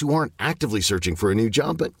 even those who aren't actively searching for a new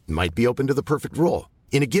job but might be open to the perfect role.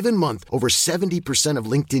 In a given month, over 70% of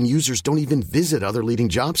LinkedIn users don't even visit other leading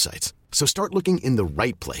job sites. So start looking in the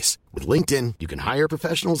right place. With LinkedIn, you can hire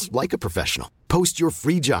professionals like a professional. Post your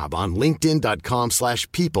free job on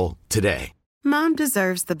linkedin.com/people today. Mom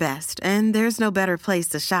deserves the best, and there's no better place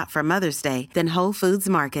to shop for Mother's Day than Whole Foods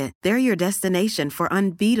Market. They're your destination for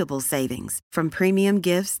unbeatable savings, from premium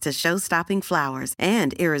gifts to show-stopping flowers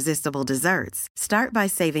and irresistible desserts. Start by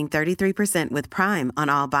saving 33% with Prime on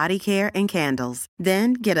all body care and candles.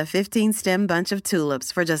 Then get a 15-stem bunch of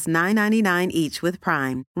tulips for just $9.99 each with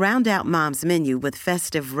Prime. Round out Mom's menu with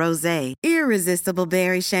festive rosé, irresistible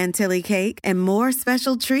berry chantilly cake, and more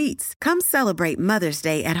special treats. Come celebrate Mother's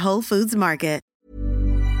Day at Whole Foods Market.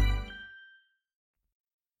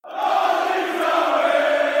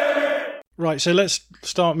 Right, so let's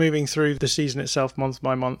start moving through the season itself month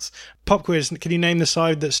by month. Pop quiz, can you name the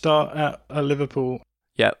side that start at Liverpool?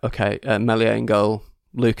 Yeah, okay. Meslier in goal,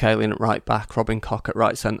 Luke Ayling at right back, Robin Koch at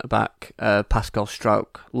right centre-back, Pascal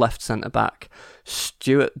Struijk left centre-back,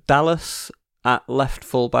 Stuart Dallas at left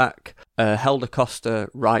full-back, Helder Costa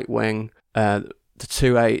right wing. The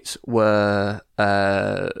 2-8s were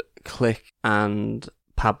Klich and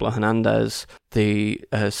Pablo Hernandez. The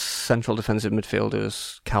central defensive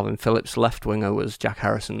midfielders, Calvin Phillips. Left winger was Jack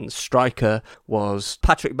Harrison. Striker was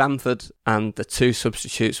Patrick Bamford. And the two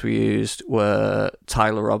substitutes we used were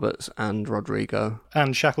Tyler Roberts and Rodrigo.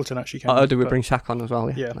 And Shackleton actually came. Oh, did we bring Shaq on as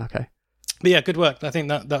well? Yeah. Okay. But yeah, good work. I think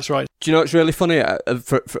that's right. Do you know what's really funny?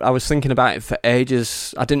 I was thinking about it for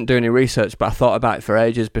ages. I didn't do any research, but I thought about it for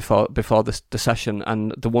ages before the session.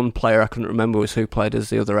 And the one player I couldn't remember was who played as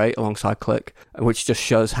the other 8 alongside Klich, which just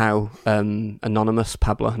shows how anonymous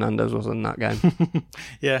Pablo Hernandez was in that game.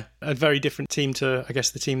 Yeah, a very different team to, I guess,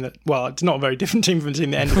 the team that... Well, it's not a very different team from the team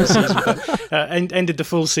that ended the season, but ended the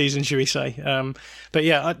full season, should we say. But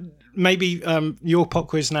yeah, maybe your pop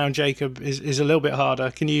quiz now, Jacob, is a little bit harder.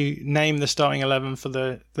 Can you name the starting 11 for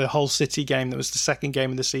the Hull City game that was the second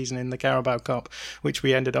game of the season in the Carabao Cup, which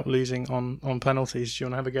we ended up losing on penalties? Do you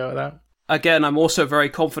want to have a go at that? Again, I'm also very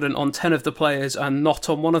confident on 10 of the players and not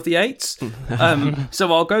on one of the 8s.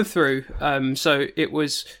 So I'll go through. So it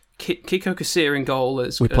was Kiko Casilla in goal.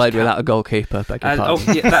 We played without a goalkeeper, beg your pardon.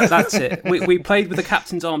 Oh, yeah, that's it. We played with the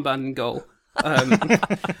captain's armband in goal.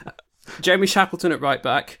 Jamie Shackleton at right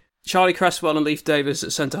back, Charlie Cresswell and Leif Davis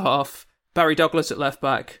at centre half, Barry Douglas at left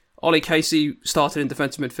back, Ollie Casey started in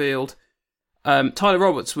defensive midfield, Tyler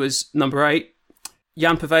Roberts was number 8,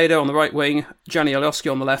 Jan Poveda on the right wing, Gianni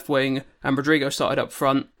Alioski on the left wing, and Rodrigo started up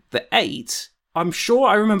front. The 8, I'm sure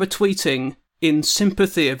I remember tweeting in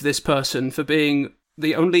sympathy of this person for being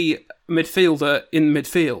the only midfielder in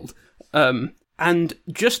midfield. And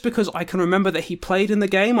just because I can remember that he played in the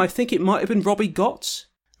game, I think it might have been Robbie Gotts.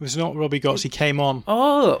 It was not Robbie Gotts, he came on.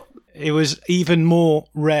 Oh! It was even more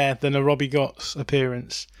rare than a Robbie Gotts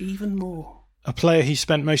appearance. Even more. A player who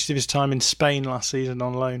spent most of his time in Spain last season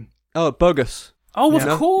on loan. Oh, Bogus. Oh,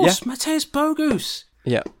 yeah. Of course, yeah. Mateus Bogus.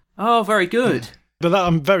 Yeah. Oh, very good. But that,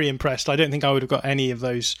 I'm very impressed. I don't think I would have got any of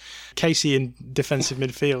those. Casey in defensive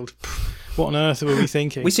midfield. What on earth were we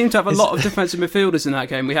thinking? We seem to have a lot of defensive midfielders in that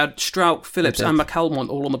game. We had Struijk, Phillips and McAlmont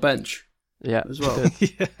all on the bench. Yeah, as well.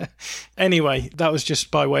 Yeah. Anyway, that was just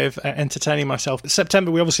by way of entertaining myself. September,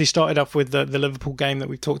 we obviously started off with the Liverpool game that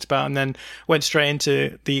we've talked about, and then went straight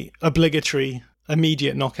into the obligatory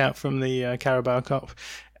immediate knockout from the Carabao Cup.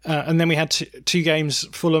 And then we had two games,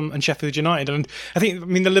 Fulham and Sheffield United. And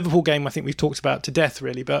the Liverpool game, I think we've talked about to death,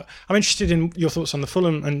 really. But I'm interested in your thoughts on the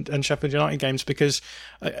Fulham and Sheffield United games, because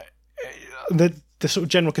the sort of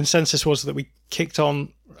general consensus was that we kicked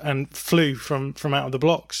on and flew from out of the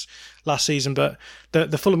blocks last season. But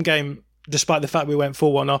the Fulham game, despite the fact we went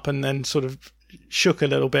 4-1 up and then sort of shook a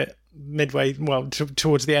little bit midway,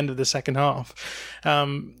 towards the end of the second half,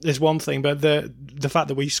 is one thing. But the fact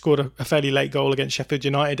that we scored a fairly late goal against Sheffield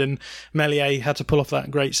United and Meslier had to pull off that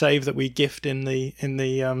great save that we gift in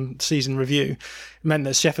the season review meant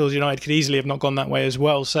that Sheffield United could easily have not gone that way as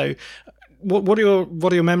well. So what are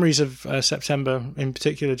your memories of September in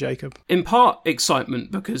particular, Jacob? In part, excitement,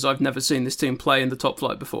 because I've never seen this team play in the top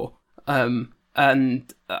flight before. And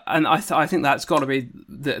I think that's got to be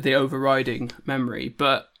the overriding memory.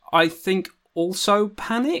 But I think also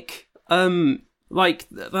panic. Like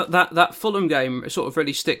that Fulham game sort of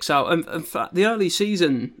really sticks out. And in fact, the early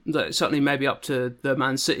season, certainly maybe up to the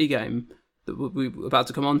Man City game that we were about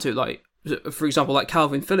to come on to, like, for example, like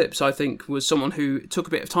Calvin Phillips, I think was someone who took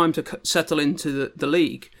a bit of time to settle into the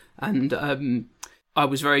league. And I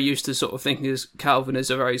was very used to sort of thinking as Calvin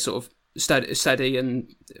as a very sort of steady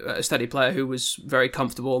and a steady player who was very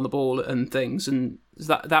comfortable on the ball and things. And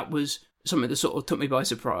that was something that sort of took me by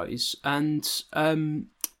surprise. And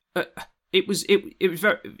it was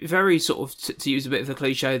very, very sort of, to use a bit of a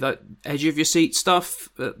cliche, that edge of your seat stuff.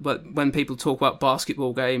 But when people talk about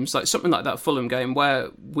basketball games, like something like that Fulham game where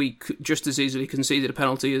we just as easily conceded a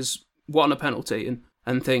penalty as won a penalty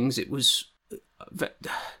and things, it was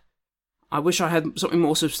I wish I had something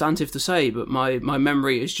more substantive to say, but my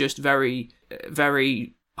memory is just very,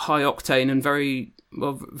 very high octane and very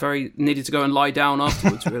needed to go and lie down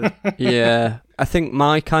afterwards, really. Yeah, I think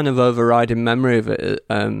my kind of overriding memory of it,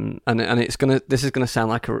 and this is gonna sound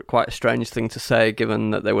like quite a strange thing to say,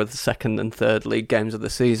 given that they were the second and third league games of the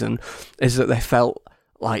season, is that they felt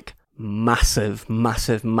like massive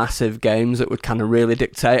games that would kind of really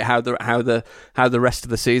dictate how the rest of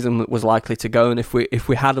the season was likely to go. And if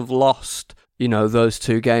we had have lost, you know, those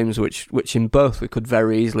two games, which in both we could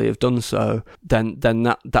very easily have done so, then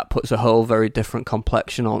that puts a whole very different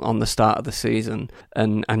complexion on the start of the season,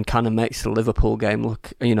 and kind of makes the Liverpool game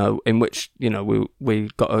look, you know, in which, you know, we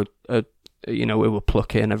got a you know, we were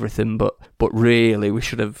plucky and everything, but really we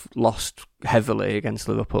should have lost heavily against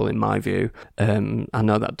Liverpool, in my view. I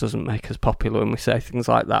know that doesn't make us popular when we say things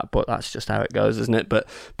like that, but that's just how it goes, isn't it? But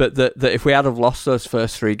that if we had have lost those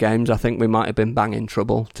first three games, I think we might have been bang in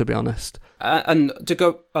trouble, to be honest. And to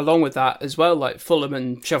go along with that as well, like Fulham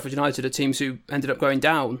and Sheffield United are teams who ended up going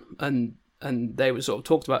down, and they were sort of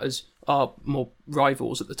talked about as our more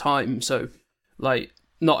rivals at the time. So, like,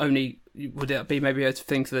 not only would it be maybe a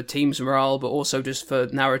thing for the team's morale, but also just for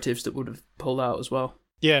narratives that would have pulled out as well.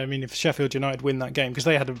 Yeah, I mean, if Sheffield United win that game, because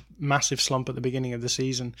they had a massive slump at the beginning of the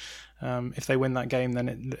season, if they win that game,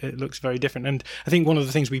 then it looks very different. And I think one of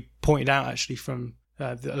the things we pointed out actually from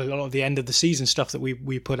a lot of the end of the season stuff that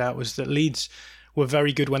we put out was that Leeds were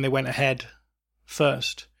very good when they went ahead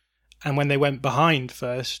first, and when they went behind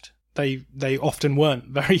first, they often weren't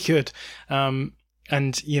very good.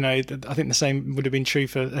 And, you know, I think the same would have been true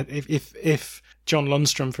for if John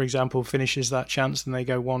Lundstrom, for example, finishes that chance and they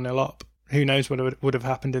go 1-0 up. Who knows what would have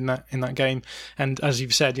happened in that game? And as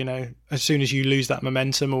you've said, you know, as soon as you lose that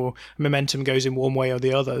momentum, or momentum goes in one way or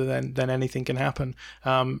the other, then anything can happen.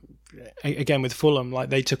 Again, with Fulham, like,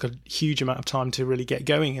 they took a huge amount of time to really get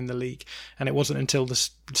going in the league, and it wasn't until the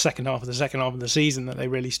second half of the season that they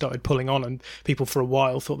really started pulling on, and people for a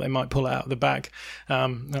while thought they might pull it out of the bag.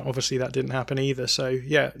 Obviously that didn't happen either. So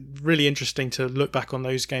yeah, really interesting to look back on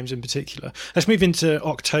those games in particular. Let's move into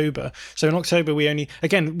October. So in October,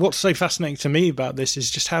 what's so fascinating to me about this is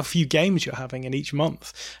just how few games you're having in each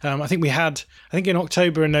month. I think in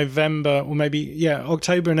October and November, or maybe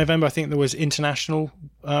October and November, I think there was international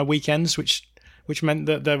weekends, which meant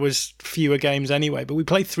that there was fewer games anyway. But we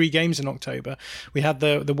played 3 games in October. We had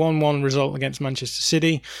the 1-1 result against Manchester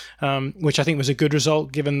City, which I think was a good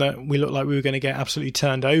result, given that we looked like we were going to get absolutely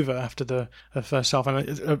turned over after the first half.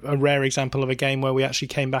 And a rare example of a game where we actually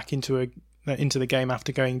came back into the game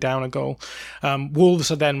after going down a goal. Wolves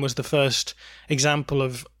then was the first example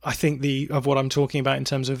of, I think, of what I'm talking about in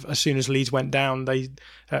terms of, as soon as Leeds went down, they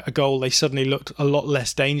suddenly looked a lot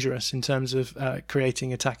less dangerous in terms of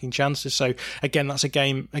creating attacking chances. So again, that's a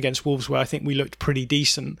game against Wolves where I think we looked pretty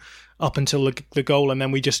decent up until the goal, and then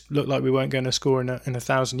we just looked like we weren't going to score in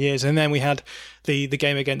 1,000 years. And then we had the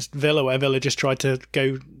game against Villa, where Villa just tried to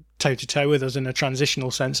go toe-to-toe with us in a transitional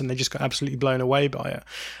sense, and they just got absolutely blown away by it.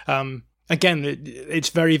 Again, it's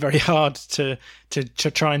very, very hard to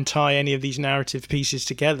try and tie any of these narrative pieces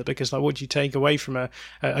together, because, like, what do you take away from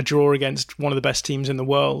a draw against one of the best teams in the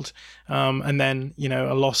world, and then, you know,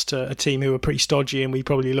 a loss to a team who were pretty stodgy and we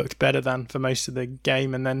probably looked better than for most of the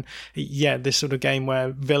game, and then this sort of game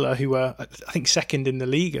where Villa, who were, I think, second in the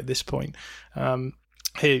league at this point,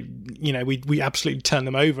 who, you know, we absolutely turned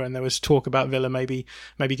them over, and there was talk about Villa maybe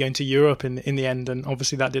going to Europe in the end, and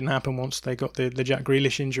obviously that didn't happen once they got the Jack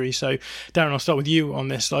Grealish injury. So Darren, I'll start with you on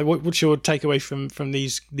this. Like, what's your takeaway from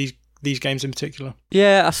these games in particular?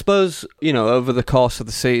 Yeah, I suppose, you know, over the course of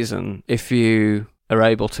the season, if you are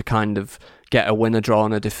able to kind of get a win, a draw,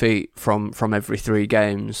 and a defeat from every 3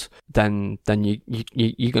 games, then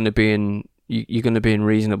you're going to be in. You're going to be in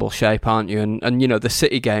reasonable shape, aren't you? And you know, the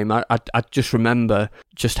City game, I just remember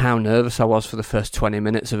just how nervous I was for the first 20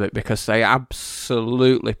 minutes of it, because they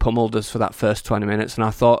absolutely pummeled us for that first 20 minutes. And I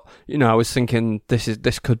thought, you know, I was thinking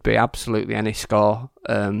this could be absolutely any score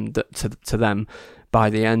to them by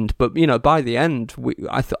the end. But, you know, by the end,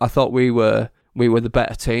 I thought we were the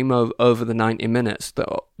better team over the 90 minutes. That,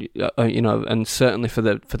 you know, and certainly for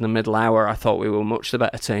the middle hour, I thought we were much the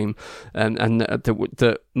better team. And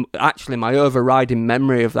actually, my overriding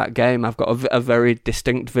memory of that game, I've got a very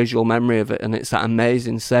distinct visual memory of it, and it's that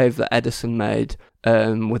amazing save that Ederson made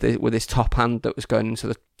with his top hand that was going into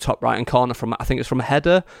the top right hand corner from, I think it's from a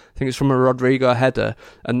header. I think it's from a Rodrigo header,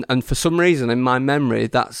 and for some reason in my memory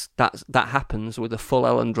that happens with a full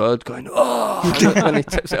Elland Road going when he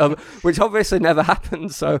tips it over, which obviously never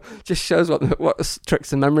happened. So just shows what tricks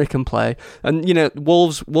the memory can play. And you know,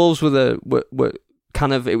 Wolves were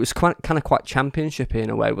quite championshipy in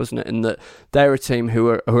a way, wasn't it? In that they're a team who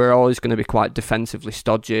are always going to be quite defensively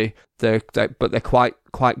stodgy. But they're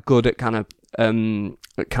quite good at kind of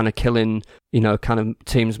killing, kind of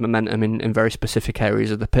teams' momentum in very specific areas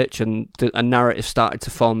of the pitch, and a narrative started to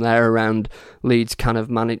form there around Leeds kind of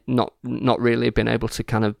not really been able to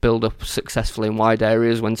kind of build up successfully in wide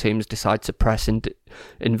areas when teams decide to press in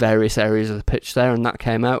various areas of the pitch there, and that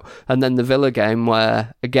came out. And then the Villa game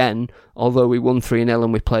where, again, although we won 3-0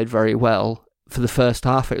 and we played very well, for the first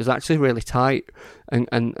half it was actually really tight and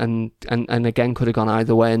again could have gone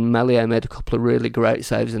either way, and Meslier made a couple of really great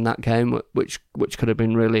saves in that game which could have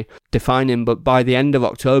been really defining. But by the end of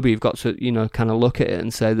October you've got to kind of look at it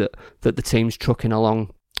and say that the team's trucking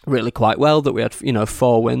along really quite well, that we had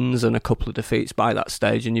 4 wins and a couple of defeats by that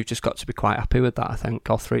stage, and you've just got to be quite happy with that, I think.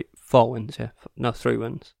 Or 3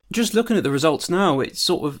 wins. Just looking at the results now, it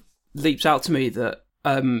sort of leaps out to me that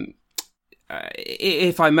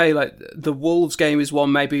if I may, like the Wolves game is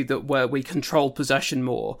one maybe where we controlled possession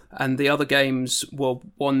more, and the other games were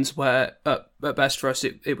ones where at best for us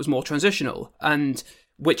it was more transitional. And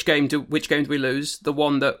which game do we lose? The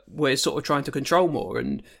one that we're sort of trying to control more.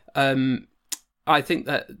 And I think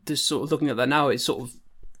that just sort of looking at that now, it sort of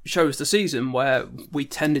shows the season where we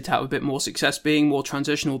tended to have a bit more success being more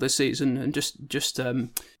transitional this season, and just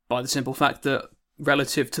by the simple fact that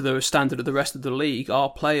relative to the standard of the rest of the league, our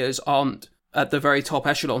players aren't at the very top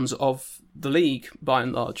echelons of the league by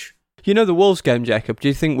and large. The Wolves game, Jacob, do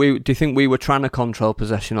you think we were trying to control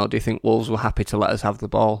possession, or do you think Wolves were happy to let us have the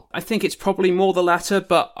ball? I think it's probably more the latter,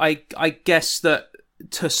 but I guess that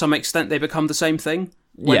to some extent they become the same thing.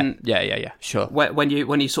 Yeah, sure. When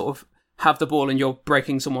you sort of have the ball and you're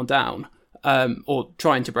breaking someone down, or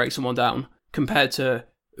trying to break someone down, compared to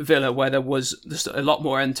Villa, where there was just a lot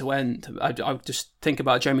more end-to-end. I just think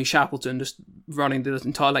about Jamie Shackleton just running the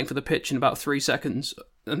entire length of the pitch in about 3 seconds,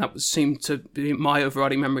 and that seemed to be my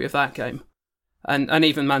overriding memory of that game. And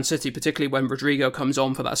even Man City, particularly when Rodrigo comes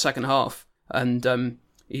on for that second half, and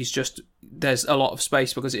there's a lot of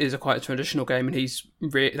space because it is quite a traditional game, and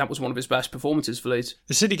that was one of his best performances for Leeds.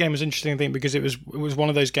 The City game was interesting, I think, because it was one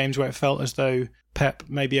of those games where it felt as though Pep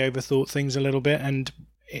maybe overthought things a little bit, and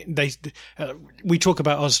we talk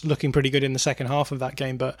about us looking pretty good in the second half of that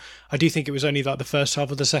game, but I do think it was only like the first half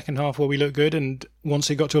of the second half where we looked good, and once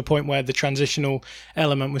it got to a point where the transitional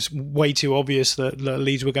element was way too obvious that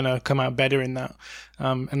Leeds were going to come out better in that,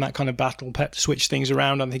 and that kind of battle, Pep switched things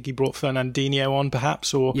around. I think he brought Fernandinho on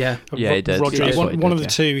perhaps, or he did. Rodri, one of the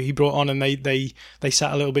two he brought on, and they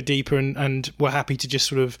sat a little bit deeper and were happy to just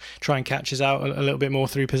sort of try and catch us out a little bit more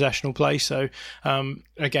through possessional play. So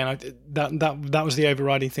again, that was the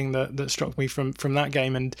overriding thing that struck me from that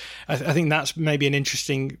game, and I think that's maybe an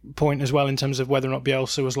interesting point as well in terms of whether or not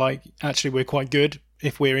Bielsa was like, actually we're quite good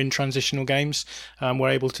if we're in transitional games, we're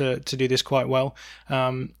able to do this quite well,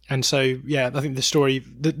 and so I think the story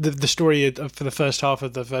for the first half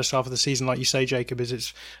of the season, like you say, Jacob, is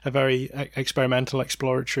it's a very experimental,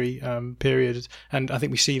 exploratory period, and I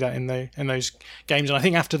think we see that in those games. And I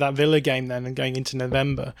think after that Villa game then, and going into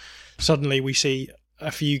November, suddenly we see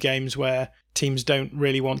a few games where teams don't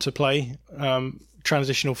really want to play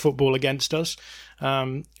transitional football against us,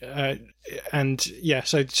 so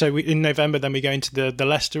we, in November then we go into the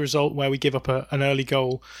Leicester result where we give up an early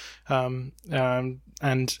goal, and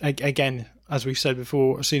again, as we've said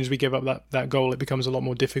before, as soon as we give up that goal, it becomes a lot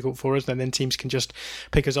more difficult for us, and then teams can just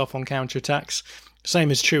pick us off on counter-attacks.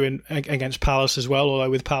 Same is true against Palace as well, although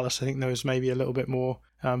with Palace I think there was maybe a little bit more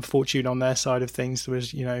fortune on their side of things. There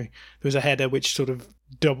was a header which sort of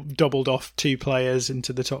doubled off 2 players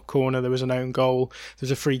into the top corner. There was an own goal. There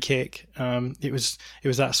was a free kick. It was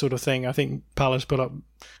that sort of thing. I think Palace put up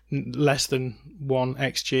less than 1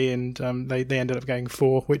 XG, and they ended up going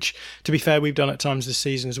 4, which, to be fair, we've done at times this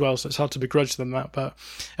season as well, so it's hard to begrudge them that. But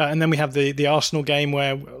and then we have the Arsenal game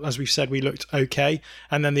where, as we've said, we looked okay,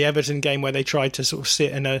 and then the Everton game where they tried to sort of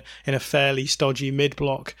sit in a fairly stodgy mid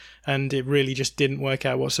block, and it really just didn't work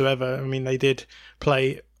out whatsoever. I mean, they did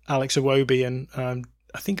play Alex Iwobi and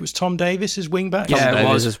I think it was Tom Davis as wing back. Yeah, it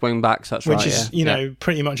was as wing backs. That's right. Which is,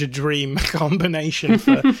 pretty much a dream combination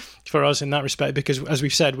for us in that respect, because as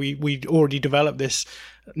we've said, we already developed this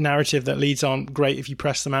narrative that Leeds aren't great if you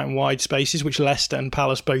press them out in wide spaces, which Leicester and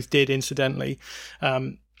Palace both did, incidentally.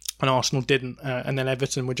 and Arsenal didn't, and then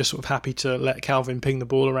Everton were just sort of happy to let Calvin ping the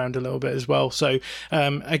ball around a little bit as well. So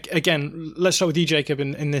again, let's start with you, Jacob,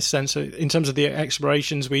 in this sense. In terms of the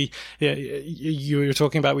explorations, you were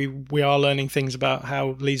talking about we are learning things about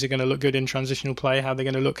how Leeds are going to look good in transitional play, how they're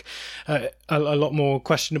going to look a lot more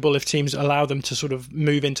questionable if teams allow them to sort of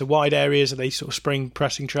move into wide areas, or they sort of spring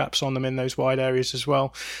pressing traps on them in those wide areas as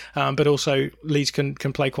well. But also Leeds can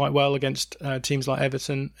play quite well against teams like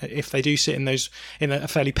Everton if they do sit in a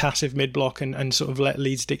fairly passive mid-block and sort of let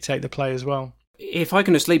Leeds dictate the play as well. If I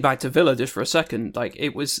can just lead back to Villa just for a second, like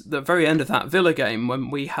it was the very end of that Villa game when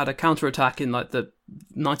we had a counter-attack in like the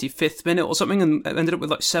 95th minute or something, and ended up with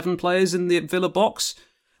like 7 players in the Villa box,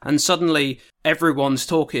 and suddenly everyone's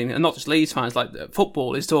talking, and not just Leeds fans, like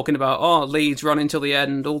football is talking about, Leeds running till the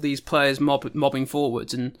end, all these players mobbing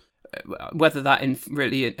forwards, and whether that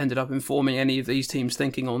really ended up informing any of these teams'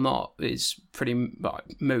 thinking or not is pretty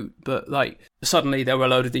moot. But like suddenly there were a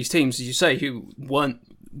load of these teams, as you say, who weren't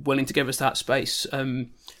willing to give us that space.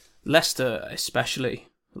 Leicester especially,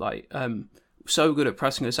 so good at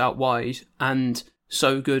pressing us out wide and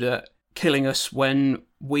so good at killing us when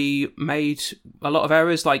we made a lot of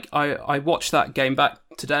errors. Like I watched that game back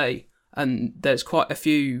today, and there's quite a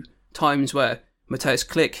few times where Mateusz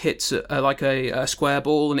Klich hits a square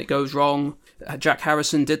ball and it goes wrong. Jack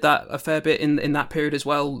Harrison did that a fair bit in that period as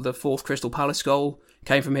well. The 4th Crystal Palace goal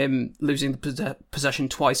came from him losing the possession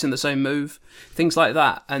twice in the same move. Things like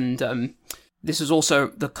that. And this is also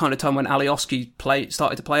the kind of time when Alioski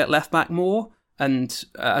started to play at left back more. And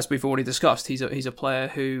as we've already discussed, he's a player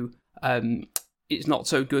who is not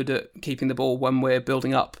so good at keeping the ball when we're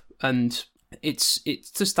building up. And it's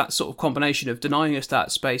just that sort of combination of denying us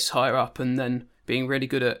that space higher up and then being really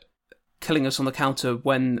good at killing us on the counter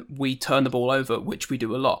when we turn the ball over, which we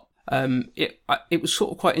do a lot. It was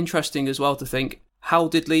sort of quite interesting as well to think, how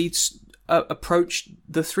did Leeds approach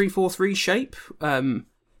the 3-4-3 shape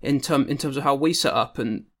in terms of how we set up?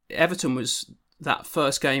 And Everton was that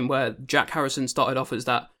first game where Jack Harrison started off as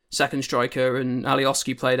that second striker and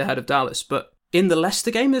Alioski played ahead of Dallas. But in the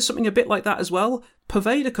Leicester game, there's something a bit like that as well.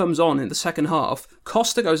 Poveda comes on in the second half,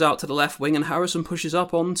 Costa goes out to the left wing, and Harrison pushes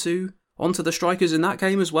up onto the strikers in that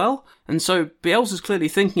game as well. And so Bielsa's clearly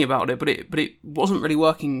thinking about it, but it wasn't really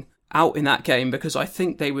working out in that game because I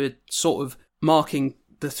think they were sort of marking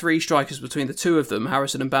the 3 strikers between the 2 of them,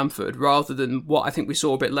 Harrison and Bamford, rather than what I think we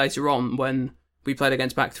saw a bit later on when we played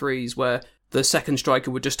against back threes, where the second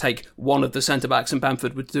striker would just take one of the centre-backs and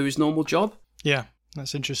Bamford would do his normal job. Yeah,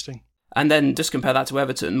 that's interesting. And then just compare that to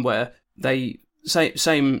Everton, where they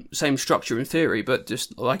same structure in theory, but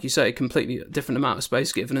just, like you say, completely different amount of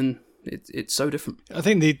space given, and it's so different. I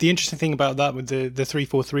think the interesting thing about that with the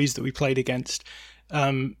 3-4-3s that we played against,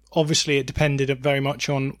 obviously it depended very much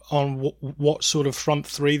on what sort of front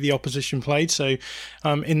three the opposition played. So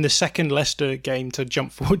in the second Leicester game, to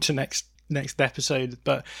jump forward to next episode,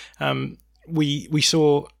 but we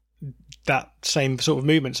saw that same sort of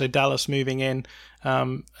movement. So Dallas moving in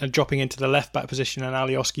and dropping into the left back position, and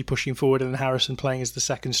Alioski pushing forward, and Harrison playing as the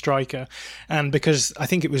second striker. And because I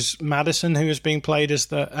think it was Maddison who was being played as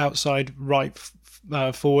the outside right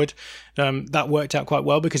forward, that worked out quite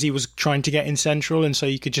well because he was trying to get in central, and so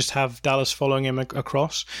you could just have Dallas following him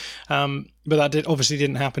across. But that obviously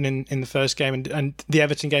didn't happen in the first game, and the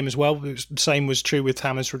Everton game as well. The same was true with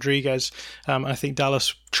James Rodriguez. I think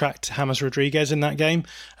Dallas tracked James Rodriguez in that game,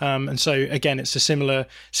 and so again, it's a similar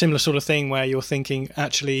sort of thing where you're thinking,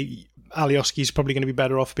 actually, Alioski's probably going to be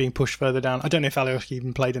better off being pushed further down. I don't know if Alioski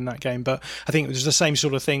even played in that game, but I think it was the same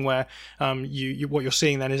sort of thing where you what you're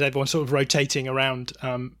seeing then is everyone sort of rotating around,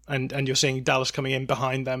 and you're seeing Dallas coming in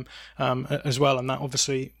behind them as well, and that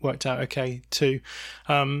obviously worked out okay too.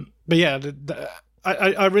 But yeah,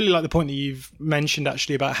 I really like the point that you've mentioned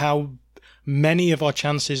actually about how many of our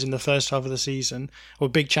chances in the first half of the season, or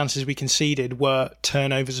big chances we conceded, were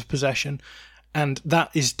turnovers of possession. And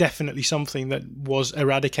that is definitely something that was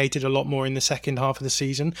eradicated a lot more in the second half of the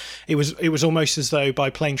season. It was almost as though by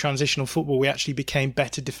playing transitional football, we actually became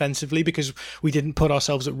better defensively because we didn't put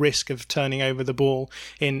ourselves at risk of turning over the ball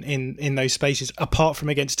in those spaces, apart from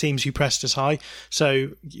against teams who pressed us high.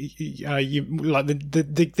 So you like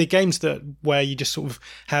the games where you just sort of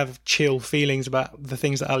have chill feelings about the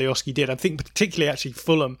things that Alioski did. I think particularly actually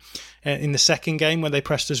Fulham in the second game when they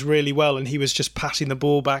pressed us really well, and he was just passing the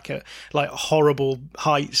ball back at like horrible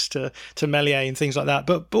heights to Meslier and things like that.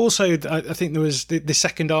 But also I think there was the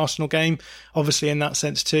second Arsenal game, obviously in that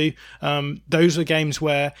sense too. Those were games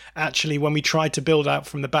where actually when we tried to build out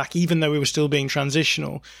from the back, even though we were still being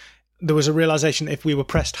transitional, there was a realisation that if we were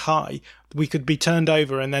pressed high, we could be turned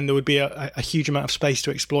over and then there would be a huge amount of space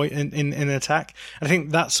to exploit in an attack. And I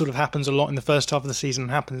think that sort of happens a lot in the first half of the season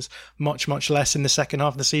and happens much, much less in the second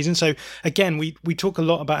half of the season. So again, we talk a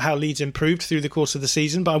lot about how Leeds improved through the course of the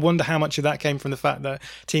season, but I wonder how much of that came from the fact that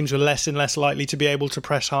teams were less and less likely to be able to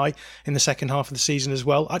press high in the second half of the season as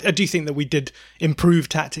well. I do think that we did improve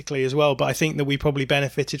tactically as well, but I think that we probably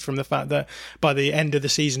benefited from the fact that by the end of the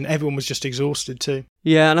season, everyone was just exhausted too.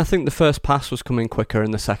 Yeah, and I think the first pass was coming quicker in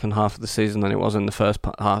the second half of the season than it was in the first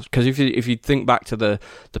half. Because if you think back to the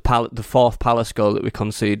fourth Palace goal that we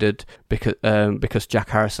conceded because Jack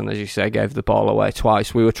Harrison, as you say, gave the ball away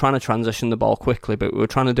twice, we were trying to transition the ball quickly, but we were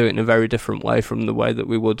trying to do it in a very different way from the way that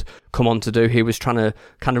we would come on to do. He was trying to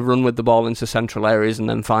kind of run with the ball into central areas and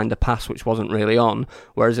then find a pass which wasn't really on.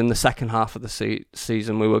 Whereas in the second half of the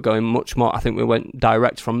season, we were going much more. I think we went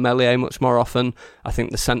direct from Meslier much more often. I think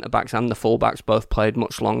the centre backs and the full backs both played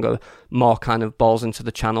much longer, more kind of balls into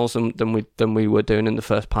the channels than we were doing in the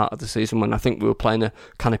first part of the season, when I think we were playing a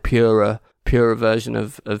kind of purer version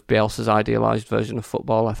of Bielsa's idealised version of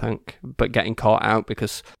football, I think, but getting caught out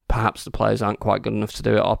because perhaps the players aren't quite good enough to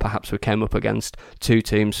do it, or perhaps we came up against two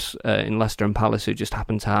teams in Leicester and Palace who just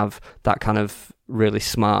happened to have that kind of really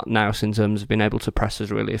smart nous in terms of being able to press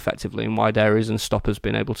us really effectively in wide areas and stop us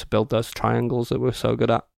being able to build those triangles that we're so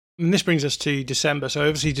good at. And this brings us to December. So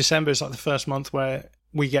obviously December is like the first month where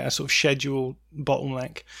we get a sort of schedule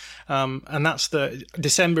bottleneck. And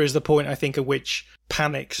December is the point, I think, at which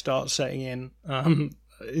panic starts setting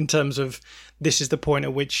in terms of this is the point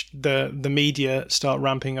at which the media start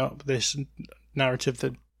ramping up this narrative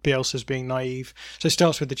that Bielsa's being naive. So it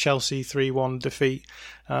starts with the Chelsea 3-1 defeat.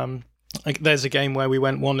 There's a game where we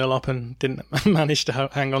went 1-0 up and didn't manage to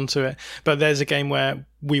hang on to it. But there's a game where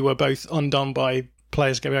we were both undone by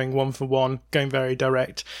players going 1-for-1, going very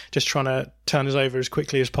direct, just trying to turn us over as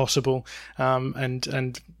quickly as possible,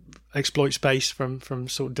 and exploit space from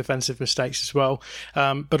sort of defensive mistakes as well.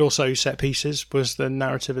 But also set pieces was the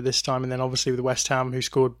narrative at this time, and then obviously with West Ham, who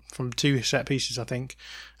scored from 2 set pieces, I think.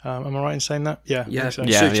 Am I right in saying that? Yeah. So.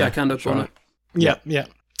 Souček and O'Connor. Yeah.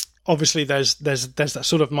 Obviously, there's that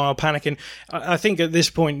sort of mild panic, and I think at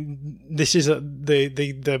this point, this is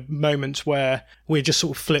the moments where we're just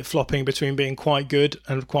sort of flip-flopping between being quite good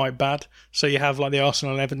and quite bad. So you have like the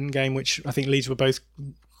Arsenal and Everton game, which I think Leeds were both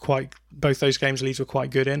those games Leeds were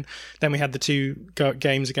quite good in. Then we had the 2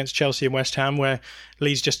 games against Chelsea and West Ham where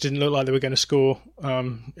Leeds just didn't look like they were going to score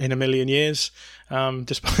in a million years,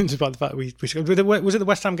 despite the fact that we scored. Was it the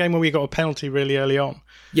West Ham game where we got a penalty really early on?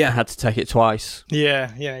 Yeah, had to take it twice.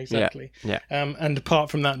 Yeah, exactly. Yeah. And apart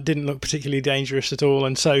from that, didn't look particularly dangerous at all.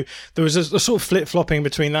 And so there was a sort of flip-flopping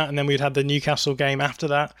between that, and then we'd had the Newcastle game after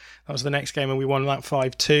that. That was the next game, and we won that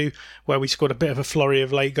 5-2, where we scored a bit of a flurry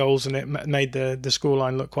of late goals, and it made the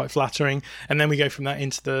scoreline look quite flattering. And then we go from that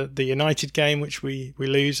into the United game, which we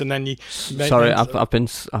lose, and then I've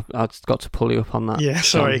got to pull you up on that. Yeah,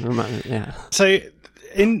 sorry. Yeah. So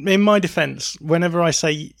in my defence, whenever I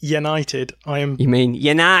say United, I am... You mean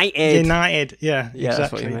United? United, yeah, exactly.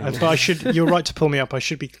 That's what you mean. But you're right to pull me up. I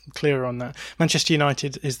should be clearer on that. Manchester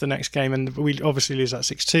United is the next game, and we obviously lose that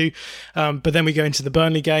 6-2. But then we go into the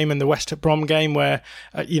Burnley game and the West Brom game where,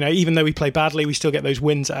 even though we play badly, we still get those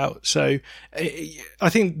wins out. So I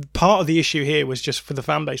think part of the issue here was just for the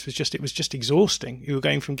fan base it was just exhausting. You were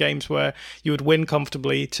going from games where you would win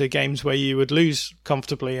comfortably to games where you would lose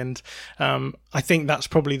comfortably, and I think that's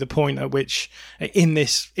probably the point at which, in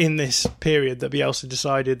this period, that Bielsa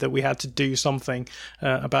decided that we had to do something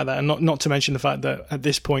about that, and not to mention the fact that at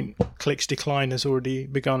this point, Klik's decline has already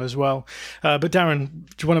begun as well. But Darren,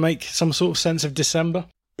 do you want to make some sort of sense of December?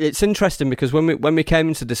 It's interesting because when we came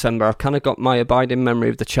into December, I've kind of got my abiding memory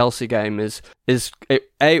of the Chelsea game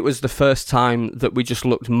it was the first time that we just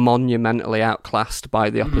looked monumentally outclassed by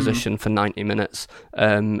the opposition for 90 minutes,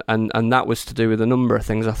 and that was to do with a number of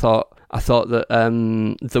things. I thought that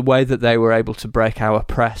the way that they were able to break our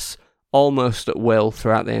press almost at will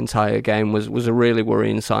throughout the entire game was a really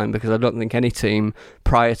worrying sign, because I don't think any team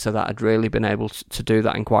prior to that had really been able to do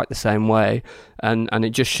that in quite the same way, and it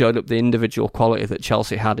just showed up the individual quality that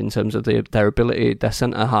Chelsea had in terms of their ability, their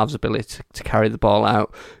centre-halves ability to carry the ball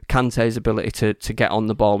out, Kante's ability to get on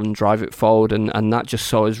the ball and drive it forward, and that just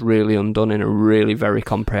saw us really undone in a really very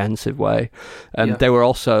comprehensive way. They were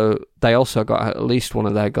also they also got at least one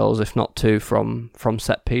of their goals, if not two, from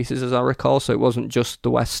set pieces, as I recall. So it wasn't just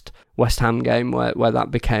the West Ham game where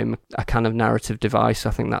that became a kind of narrative device.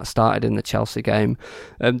 I think that started in the Chelsea game.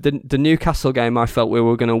 The Newcastle game, I felt we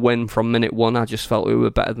were going to win from minute one. I just felt we were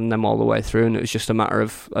better than them all the way through, and it was just a matter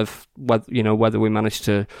of whether we managed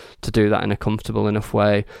to do that in a comfortable enough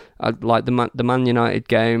way. Like the Man United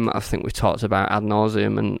game, I think we talked about ad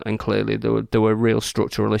nauseum, and clearly there were real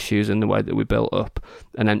structural issues in the way that we built up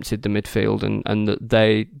and emptied the midfield, and that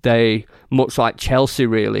they much like Chelsea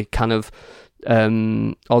really kind of.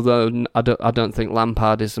 Although I don't think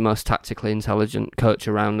Lampard is the most tactically intelligent coach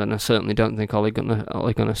around, and I certainly don't think Ole Gunnar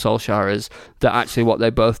Solskjaer is, that actually what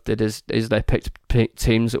they both did is they picked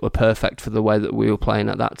teams that were perfect for the way that we were playing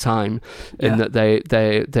at that time, in that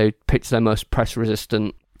they picked their most press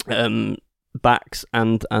resistant backs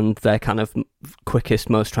and their kind of quickest,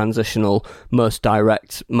 most transitional, most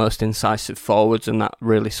direct, most incisive forwards, and that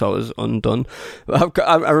really saw us undone.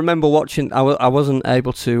 I remember watching. I wasn't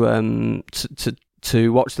able to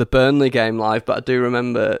watch the Burnley game live, but I do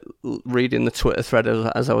remember reading the Twitter thread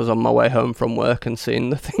as I was on my way home from work and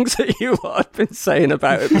seeing the things that you had been saying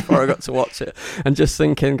about it before I got to watch it, and just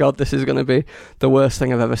thinking, God, this is going to be the worst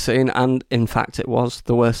thing I've ever seen. And in fact, it was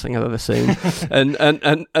the worst thing I've ever seen.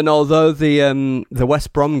 and although the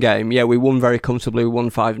West Brom game, we won very comfortably. We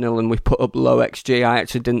won 5-0 and we put up low XG.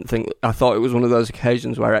 I thought it was one of those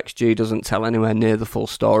occasions where XG doesn't tell anywhere near the full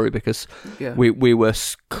story, because we were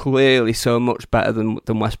clearly so much better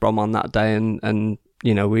than West Brom on that day, and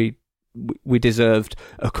we deserved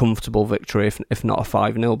a comfortable victory, if not a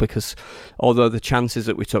 5-0, because although the chances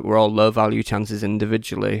that we took were all low value chances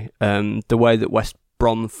individually, the way that West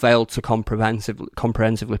Brom failed to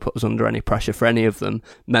comprehensively put us under any pressure for any of them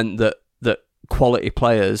meant that quality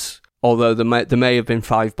players, although there may have been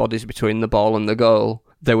 5 bodies between the ball and the goal,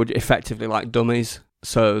 they were effectively like dummies.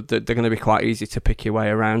 So they're going to be quite easy to pick your way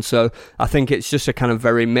around. So I think it's just a kind of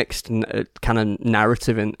very mixed kind of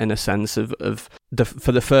narrative in a sense of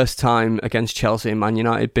for the first time against Chelsea and Man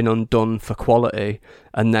United being undone for quality,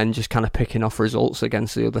 and then just kind of picking off results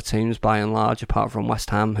against the other teams by and large, apart from West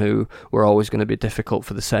Ham, who were always going to be difficult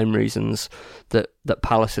for the same reasons that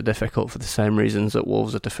Palace are difficult, for the same reasons that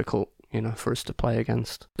Wolves are difficult, for us to play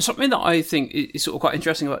against. Something that I think is sort of quite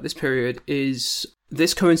interesting about this period is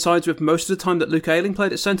this coincides with most of the time that Luke Ayling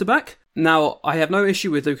played at centre-back. Now, I have no issue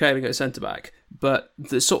with Luke Ayling at centre-back, but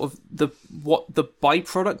what the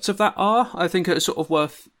byproducts of that are, I think are sort of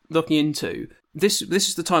worth looking into. This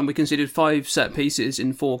is the time we conceded 5 set pieces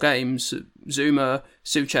in 4 games. Zuma,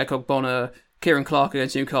 Souček, Ogbonna, Kieran Clark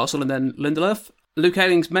against Newcastle, and then Lindelof. Luke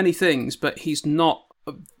Ayling's many things, but he's not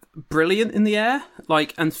brilliant in the air.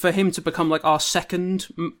 And for him to become like our second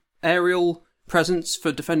aerial presence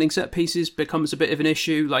for defending set pieces becomes a bit of an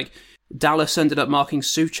issue. Dallas ended up marking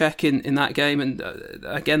Souček in that game, and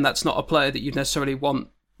again, that's not a player that you'd necessarily want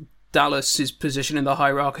Dallas's position in the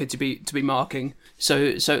hierarchy to be marking.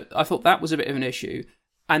 So I thought that was a bit of an issue.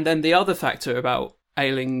 And then the other factor about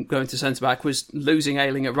Ayling going to centre back was losing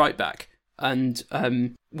Ayling at right back. And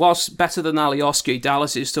whilst better than Alioski,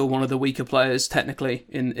 Dallas is still one of the weaker players technically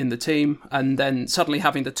in the team. And then suddenly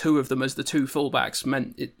having the two of them as the two fullbacks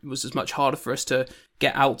meant it was as much harder for us to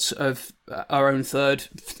get out of our own third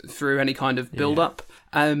through any kind of build-up.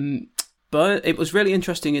 But it was really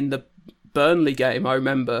interesting in the Burnley game, I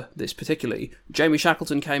remember this particularly. Jamie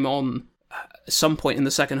Shackleton came on at some point in the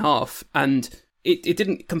second half, and it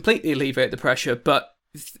didn't completely alleviate the pressure, but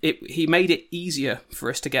he made it easier for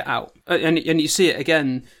us to get out, and you see it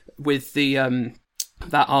again with the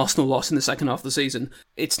that Arsenal loss in the second half of the season.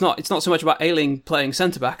 It's not so much about Ayling playing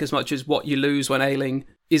centre back as much as what you lose when Ayling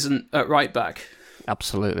isn't at right back.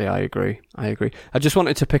 Absolutely, I agree. I just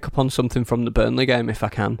wanted to pick up on something from the Burnley game, if I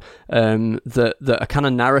can. That a kind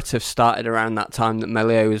of narrative started around that time that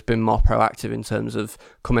Meslier has been more proactive in terms of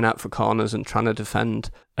coming out for corners and trying to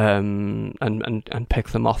defend and pick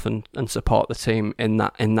them off and support the team in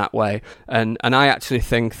that way. And I actually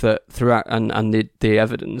think that throughout, and the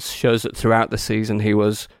evidence shows that throughout the season he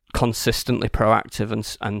was consistently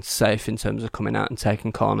proactive and safe in terms of coming out and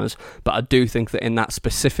taking corners. But I do think that in that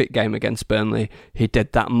specific game against Burnley, he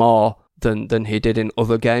did that more than he did in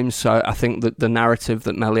other games. So I think that the narrative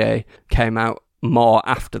that Meslier came out more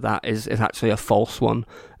after that is actually a false one.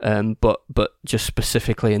 But just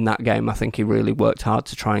specifically in that game, I think he really worked hard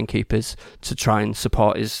to try and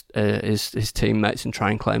support his teammates and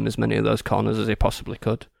try and claim as many of those corners as he possibly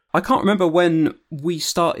could. I can't remember when we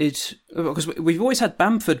started, because we've always had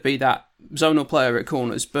Bamford be that zonal player at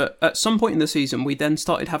corners, but at some point in the season we then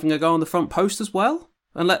started having a go on the front post as well.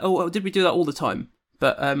 Did we do that all the time?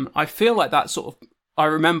 But I feel like that sort of I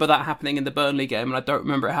remember that happening in the Burnley game, and I don't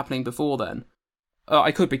remember it happening before then.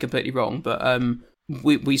 I could be completely wrong, but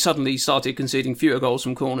we suddenly started conceding fewer goals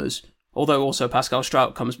from corners, although also Pascal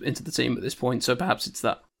Strout comes into the team at this point, so perhaps it's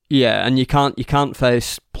that. Yeah, and you can't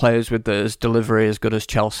face players with as delivery as good as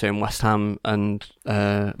Chelsea and West Ham and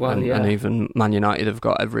even Man United have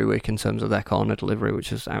got every week in terms of their corner delivery,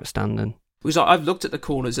 which is outstanding. Because I've looked at the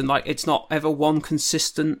corners and it's not ever one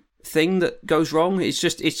consistent thing that goes wrong. It's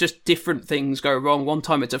just different things go wrong. One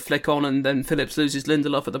time it's a flick on and then Phillips loses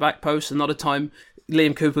Lindelof at the back post. Another time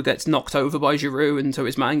Liam Cooper gets knocked over by Giroud and so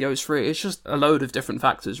his man goes free. It's just a load of different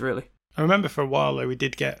factors, really. I remember for a while though we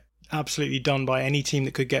did get absolutely done by any team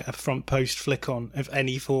that could get a front post flick on of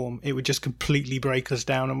any form. It would just completely break us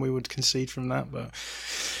down and we would concede from that. But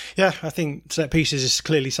yeah, I think set pieces is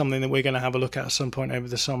clearly something that we're going to have a look at some point over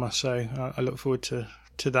the summer, so I look forward to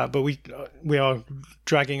that. But we are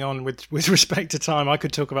dragging on with respect to time. I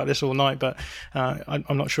could talk about this all night, but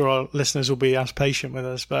I'm not sure our listeners will be as patient with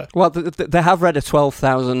us. But well, they have read a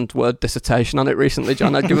 12,000 word dissertation on it recently,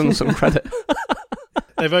 John. I'd give them some credit.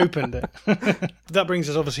 They've opened it. That brings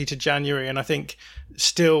us obviously to January, and I think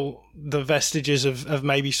still the vestiges of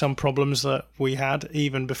maybe some problems that we had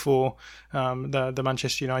even before the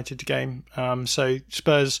Manchester United game. So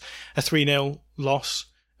Spurs, a 3-0 loss,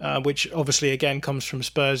 which obviously again comes from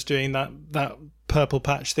Spurs doing that purple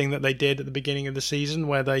patch thing that they did at the beginning of the season,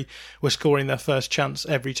 where they were scoring their first chance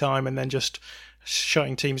every time and then just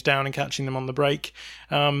shutting teams down and catching them on the break.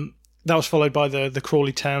 That was followed by the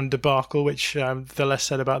Crawley Town debacle, which the less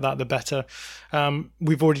said about that, the better.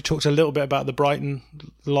 We've already talked a little bit about the Brighton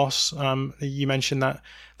loss. You mentioned that,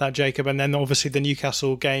 Jacob. And then obviously the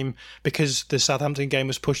Newcastle game, because the Southampton game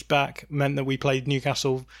was pushed back, meant that we played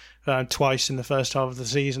Newcastle twice in the first half of the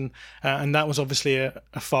season. And that was obviously a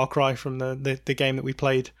far cry from the game that we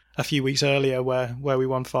played a few weeks earlier where we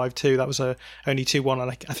won 5-2. That was only 2-1,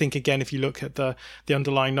 and I think again if you look at the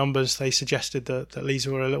underlying numbers, they suggested that Leeds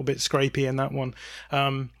were a little bit scrapey in that one.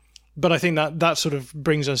 But I think that sort of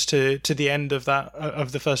brings us to the end of that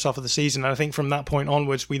of the first half of the season, and I think from that point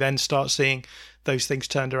onwards we then start seeing those things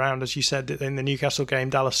turned around. As you said, in the Newcastle game,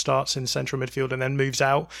 Dallas starts in central midfield and then moves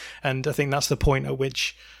out, and I think that's the point at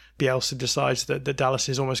which Bielsa decides that Dallas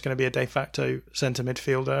is almost going to be a de facto centre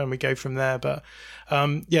midfielder, and we go from there. But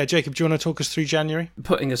Jacob, do you want to talk us through January?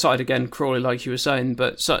 Putting aside again Crawley, like you were saying,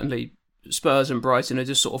 but certainly Spurs and Brighton are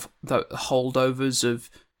just sort of the holdovers of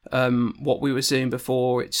what we were seeing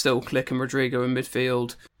before. It's still Klich and Rodrigo in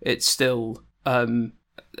midfield. It's still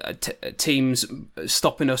teams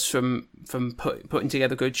stopping us from putting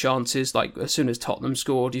together good chances. Like as soon as Tottenham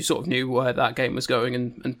scored, you sort of knew where that game was going,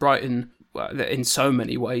 and Brighton, in so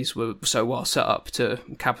many ways, were so well set up to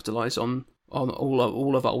capitalise on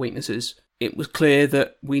all of our weaknesses. It was clear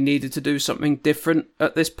that we needed to do something different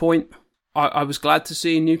at this point. I was glad to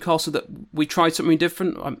see in Newcastle that we tried something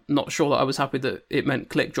different. I'm not sure that I was happy that it meant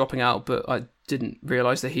Klich dropping out, but I didn't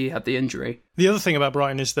realise that he had the injury. The other thing about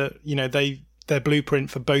Brighton is that their blueprint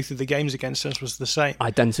for both of the games against us was the same,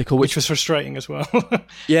 identical, which was frustrating as well.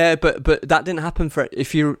 Yeah, but that didn't happen for.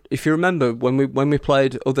 If you remember when we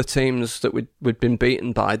played other teams that we'd been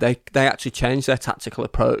beaten by, they actually changed their tactical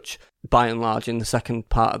approach by and large in the second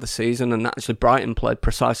part of the season, and actually Brighton played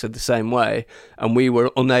precisely the same way, and we were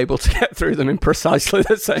unable to get through them in precisely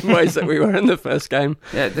the same ways that we were in the first game.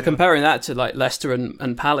 Yeah, they're comparing that to like Leicester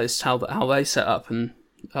and Palace, how they set up, and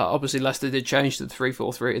obviously Leicester did change to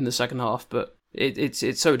 3-4-3 in the second half, but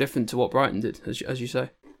it's so different to what Brighton did, as you say.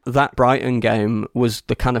 That Brighton game was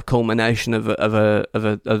the kind of culmination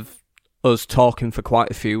of us talking for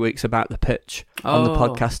quite a few weeks about the pitch on the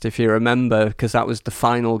podcast, if you remember, because that was the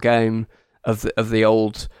final game of the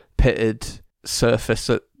old pitted surface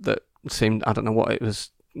that seemed, I don't know what it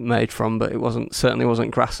was made from, but it certainly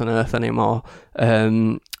wasn't grass and earth anymore.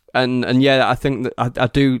 And yeah, I think that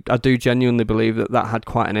I do genuinely believe that had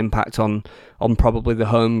quite an impact on probably the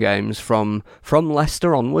home games from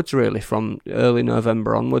Leicester onwards, really, from early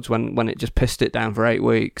November onwards, when it just pissed it down for 8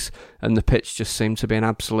 weeks, and the pitch just seemed to be an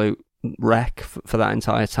absolute wreck for that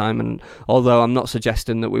entire time. And although I'm not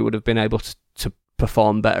suggesting that we would have been able to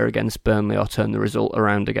perform better against Burnley or turn the result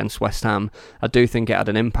around against West Ham, I do think it had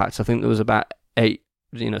an impact. I think there was about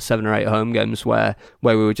 7 or 8 home games where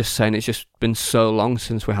we were just saying it's just been so long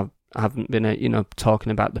since we haven't been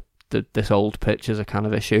talking about this old pitch as a kind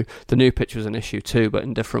of issue. The new pitch was an issue too, but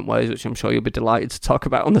in different ways, which I'm sure you'll be delighted to talk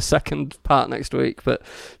about on the second part next week. But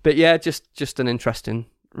yeah, just an interesting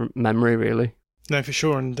memory, really. No, for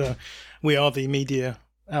sure, and we are the media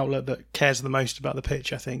outlet that cares the most about the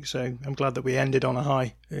pitch, I think, so I'm glad that we ended on a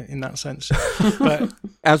high in that sense. But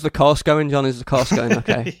how's the course going, John? Is the course going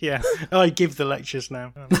okay? Yeah, I give the lectures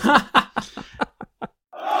now.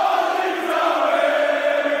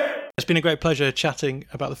 been a great pleasure chatting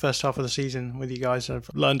about the first half of the season with you guys. I've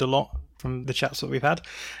learned a lot from the chats that we've had.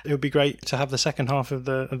 It would be great to have the second half of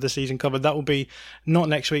the season covered. That will be not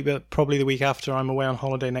next week, but probably the week after. I'm away on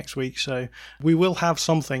holiday next week, so we will have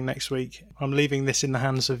something next week. I'm leaving this in the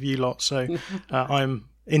hands of you lot, so I'm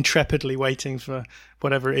intrepidly waiting for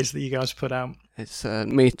whatever it is that you guys put out. It's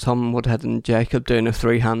me, Tom Woodhead, and Jacob doing a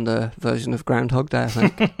three-hander version of Groundhog Day, I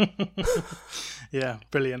think. Yeah,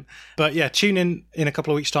 brilliant. But yeah, tune in a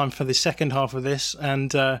couple of weeks' time for the second half of this.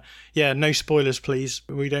 And yeah, no spoilers, please.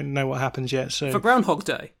 We don't know what happens yet. So for Groundhog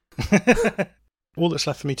Day. All that's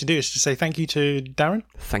left for me to do is to say thank you to Darren.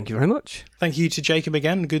 Thank you very much. Thank you to Jacob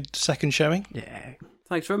again. Good second showing. Yeah.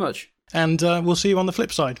 Thanks very much. And we'll see you on the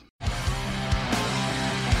flip side.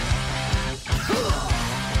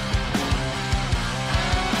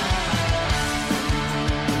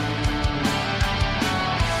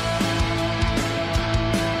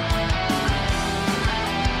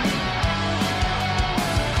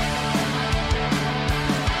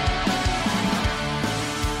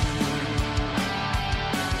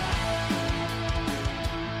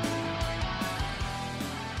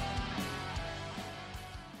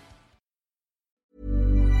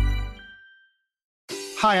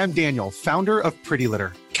 Hi, I'm Daniel, founder of Pretty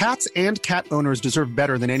Litter. Cats and cat owners deserve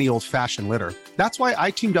better than any old-fashioned litter. That's why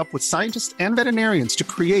I teamed up with scientists and veterinarians to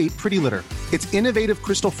create Pretty Litter. Its innovative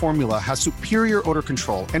crystal formula has superior odor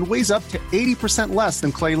control and weighs up to 80% less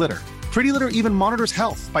than clay litter. Pretty Litter even monitors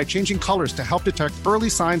health by changing colors to help detect early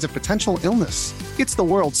signs of potential illness. It's the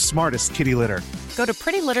world's smartest kitty litter. Go to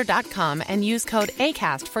prettylitter.com and use code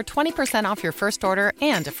ACAST for 20% off your first order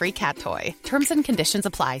and a free cat toy. Terms and conditions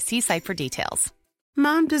apply. See site for details.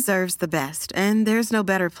 Mom deserves the best, and there's no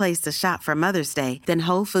better place to shop for Mother's Day than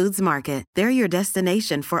Whole Foods Market. They're your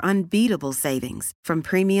destination for unbeatable savings, from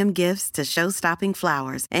premium gifts to show-stopping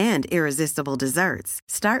flowers and irresistible desserts.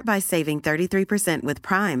 Start by saving 33% with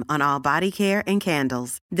Prime on all body care and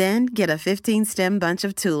candles. Then get a 15-stem bunch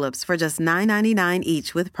of tulips for just $9.99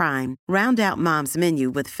 each with Prime. Round out Mom's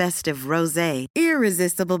menu with festive rosé,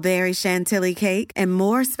 irresistible berry chantilly cake, and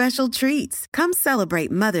more special treats. Come celebrate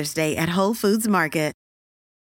Mother's Day at Whole Foods Market.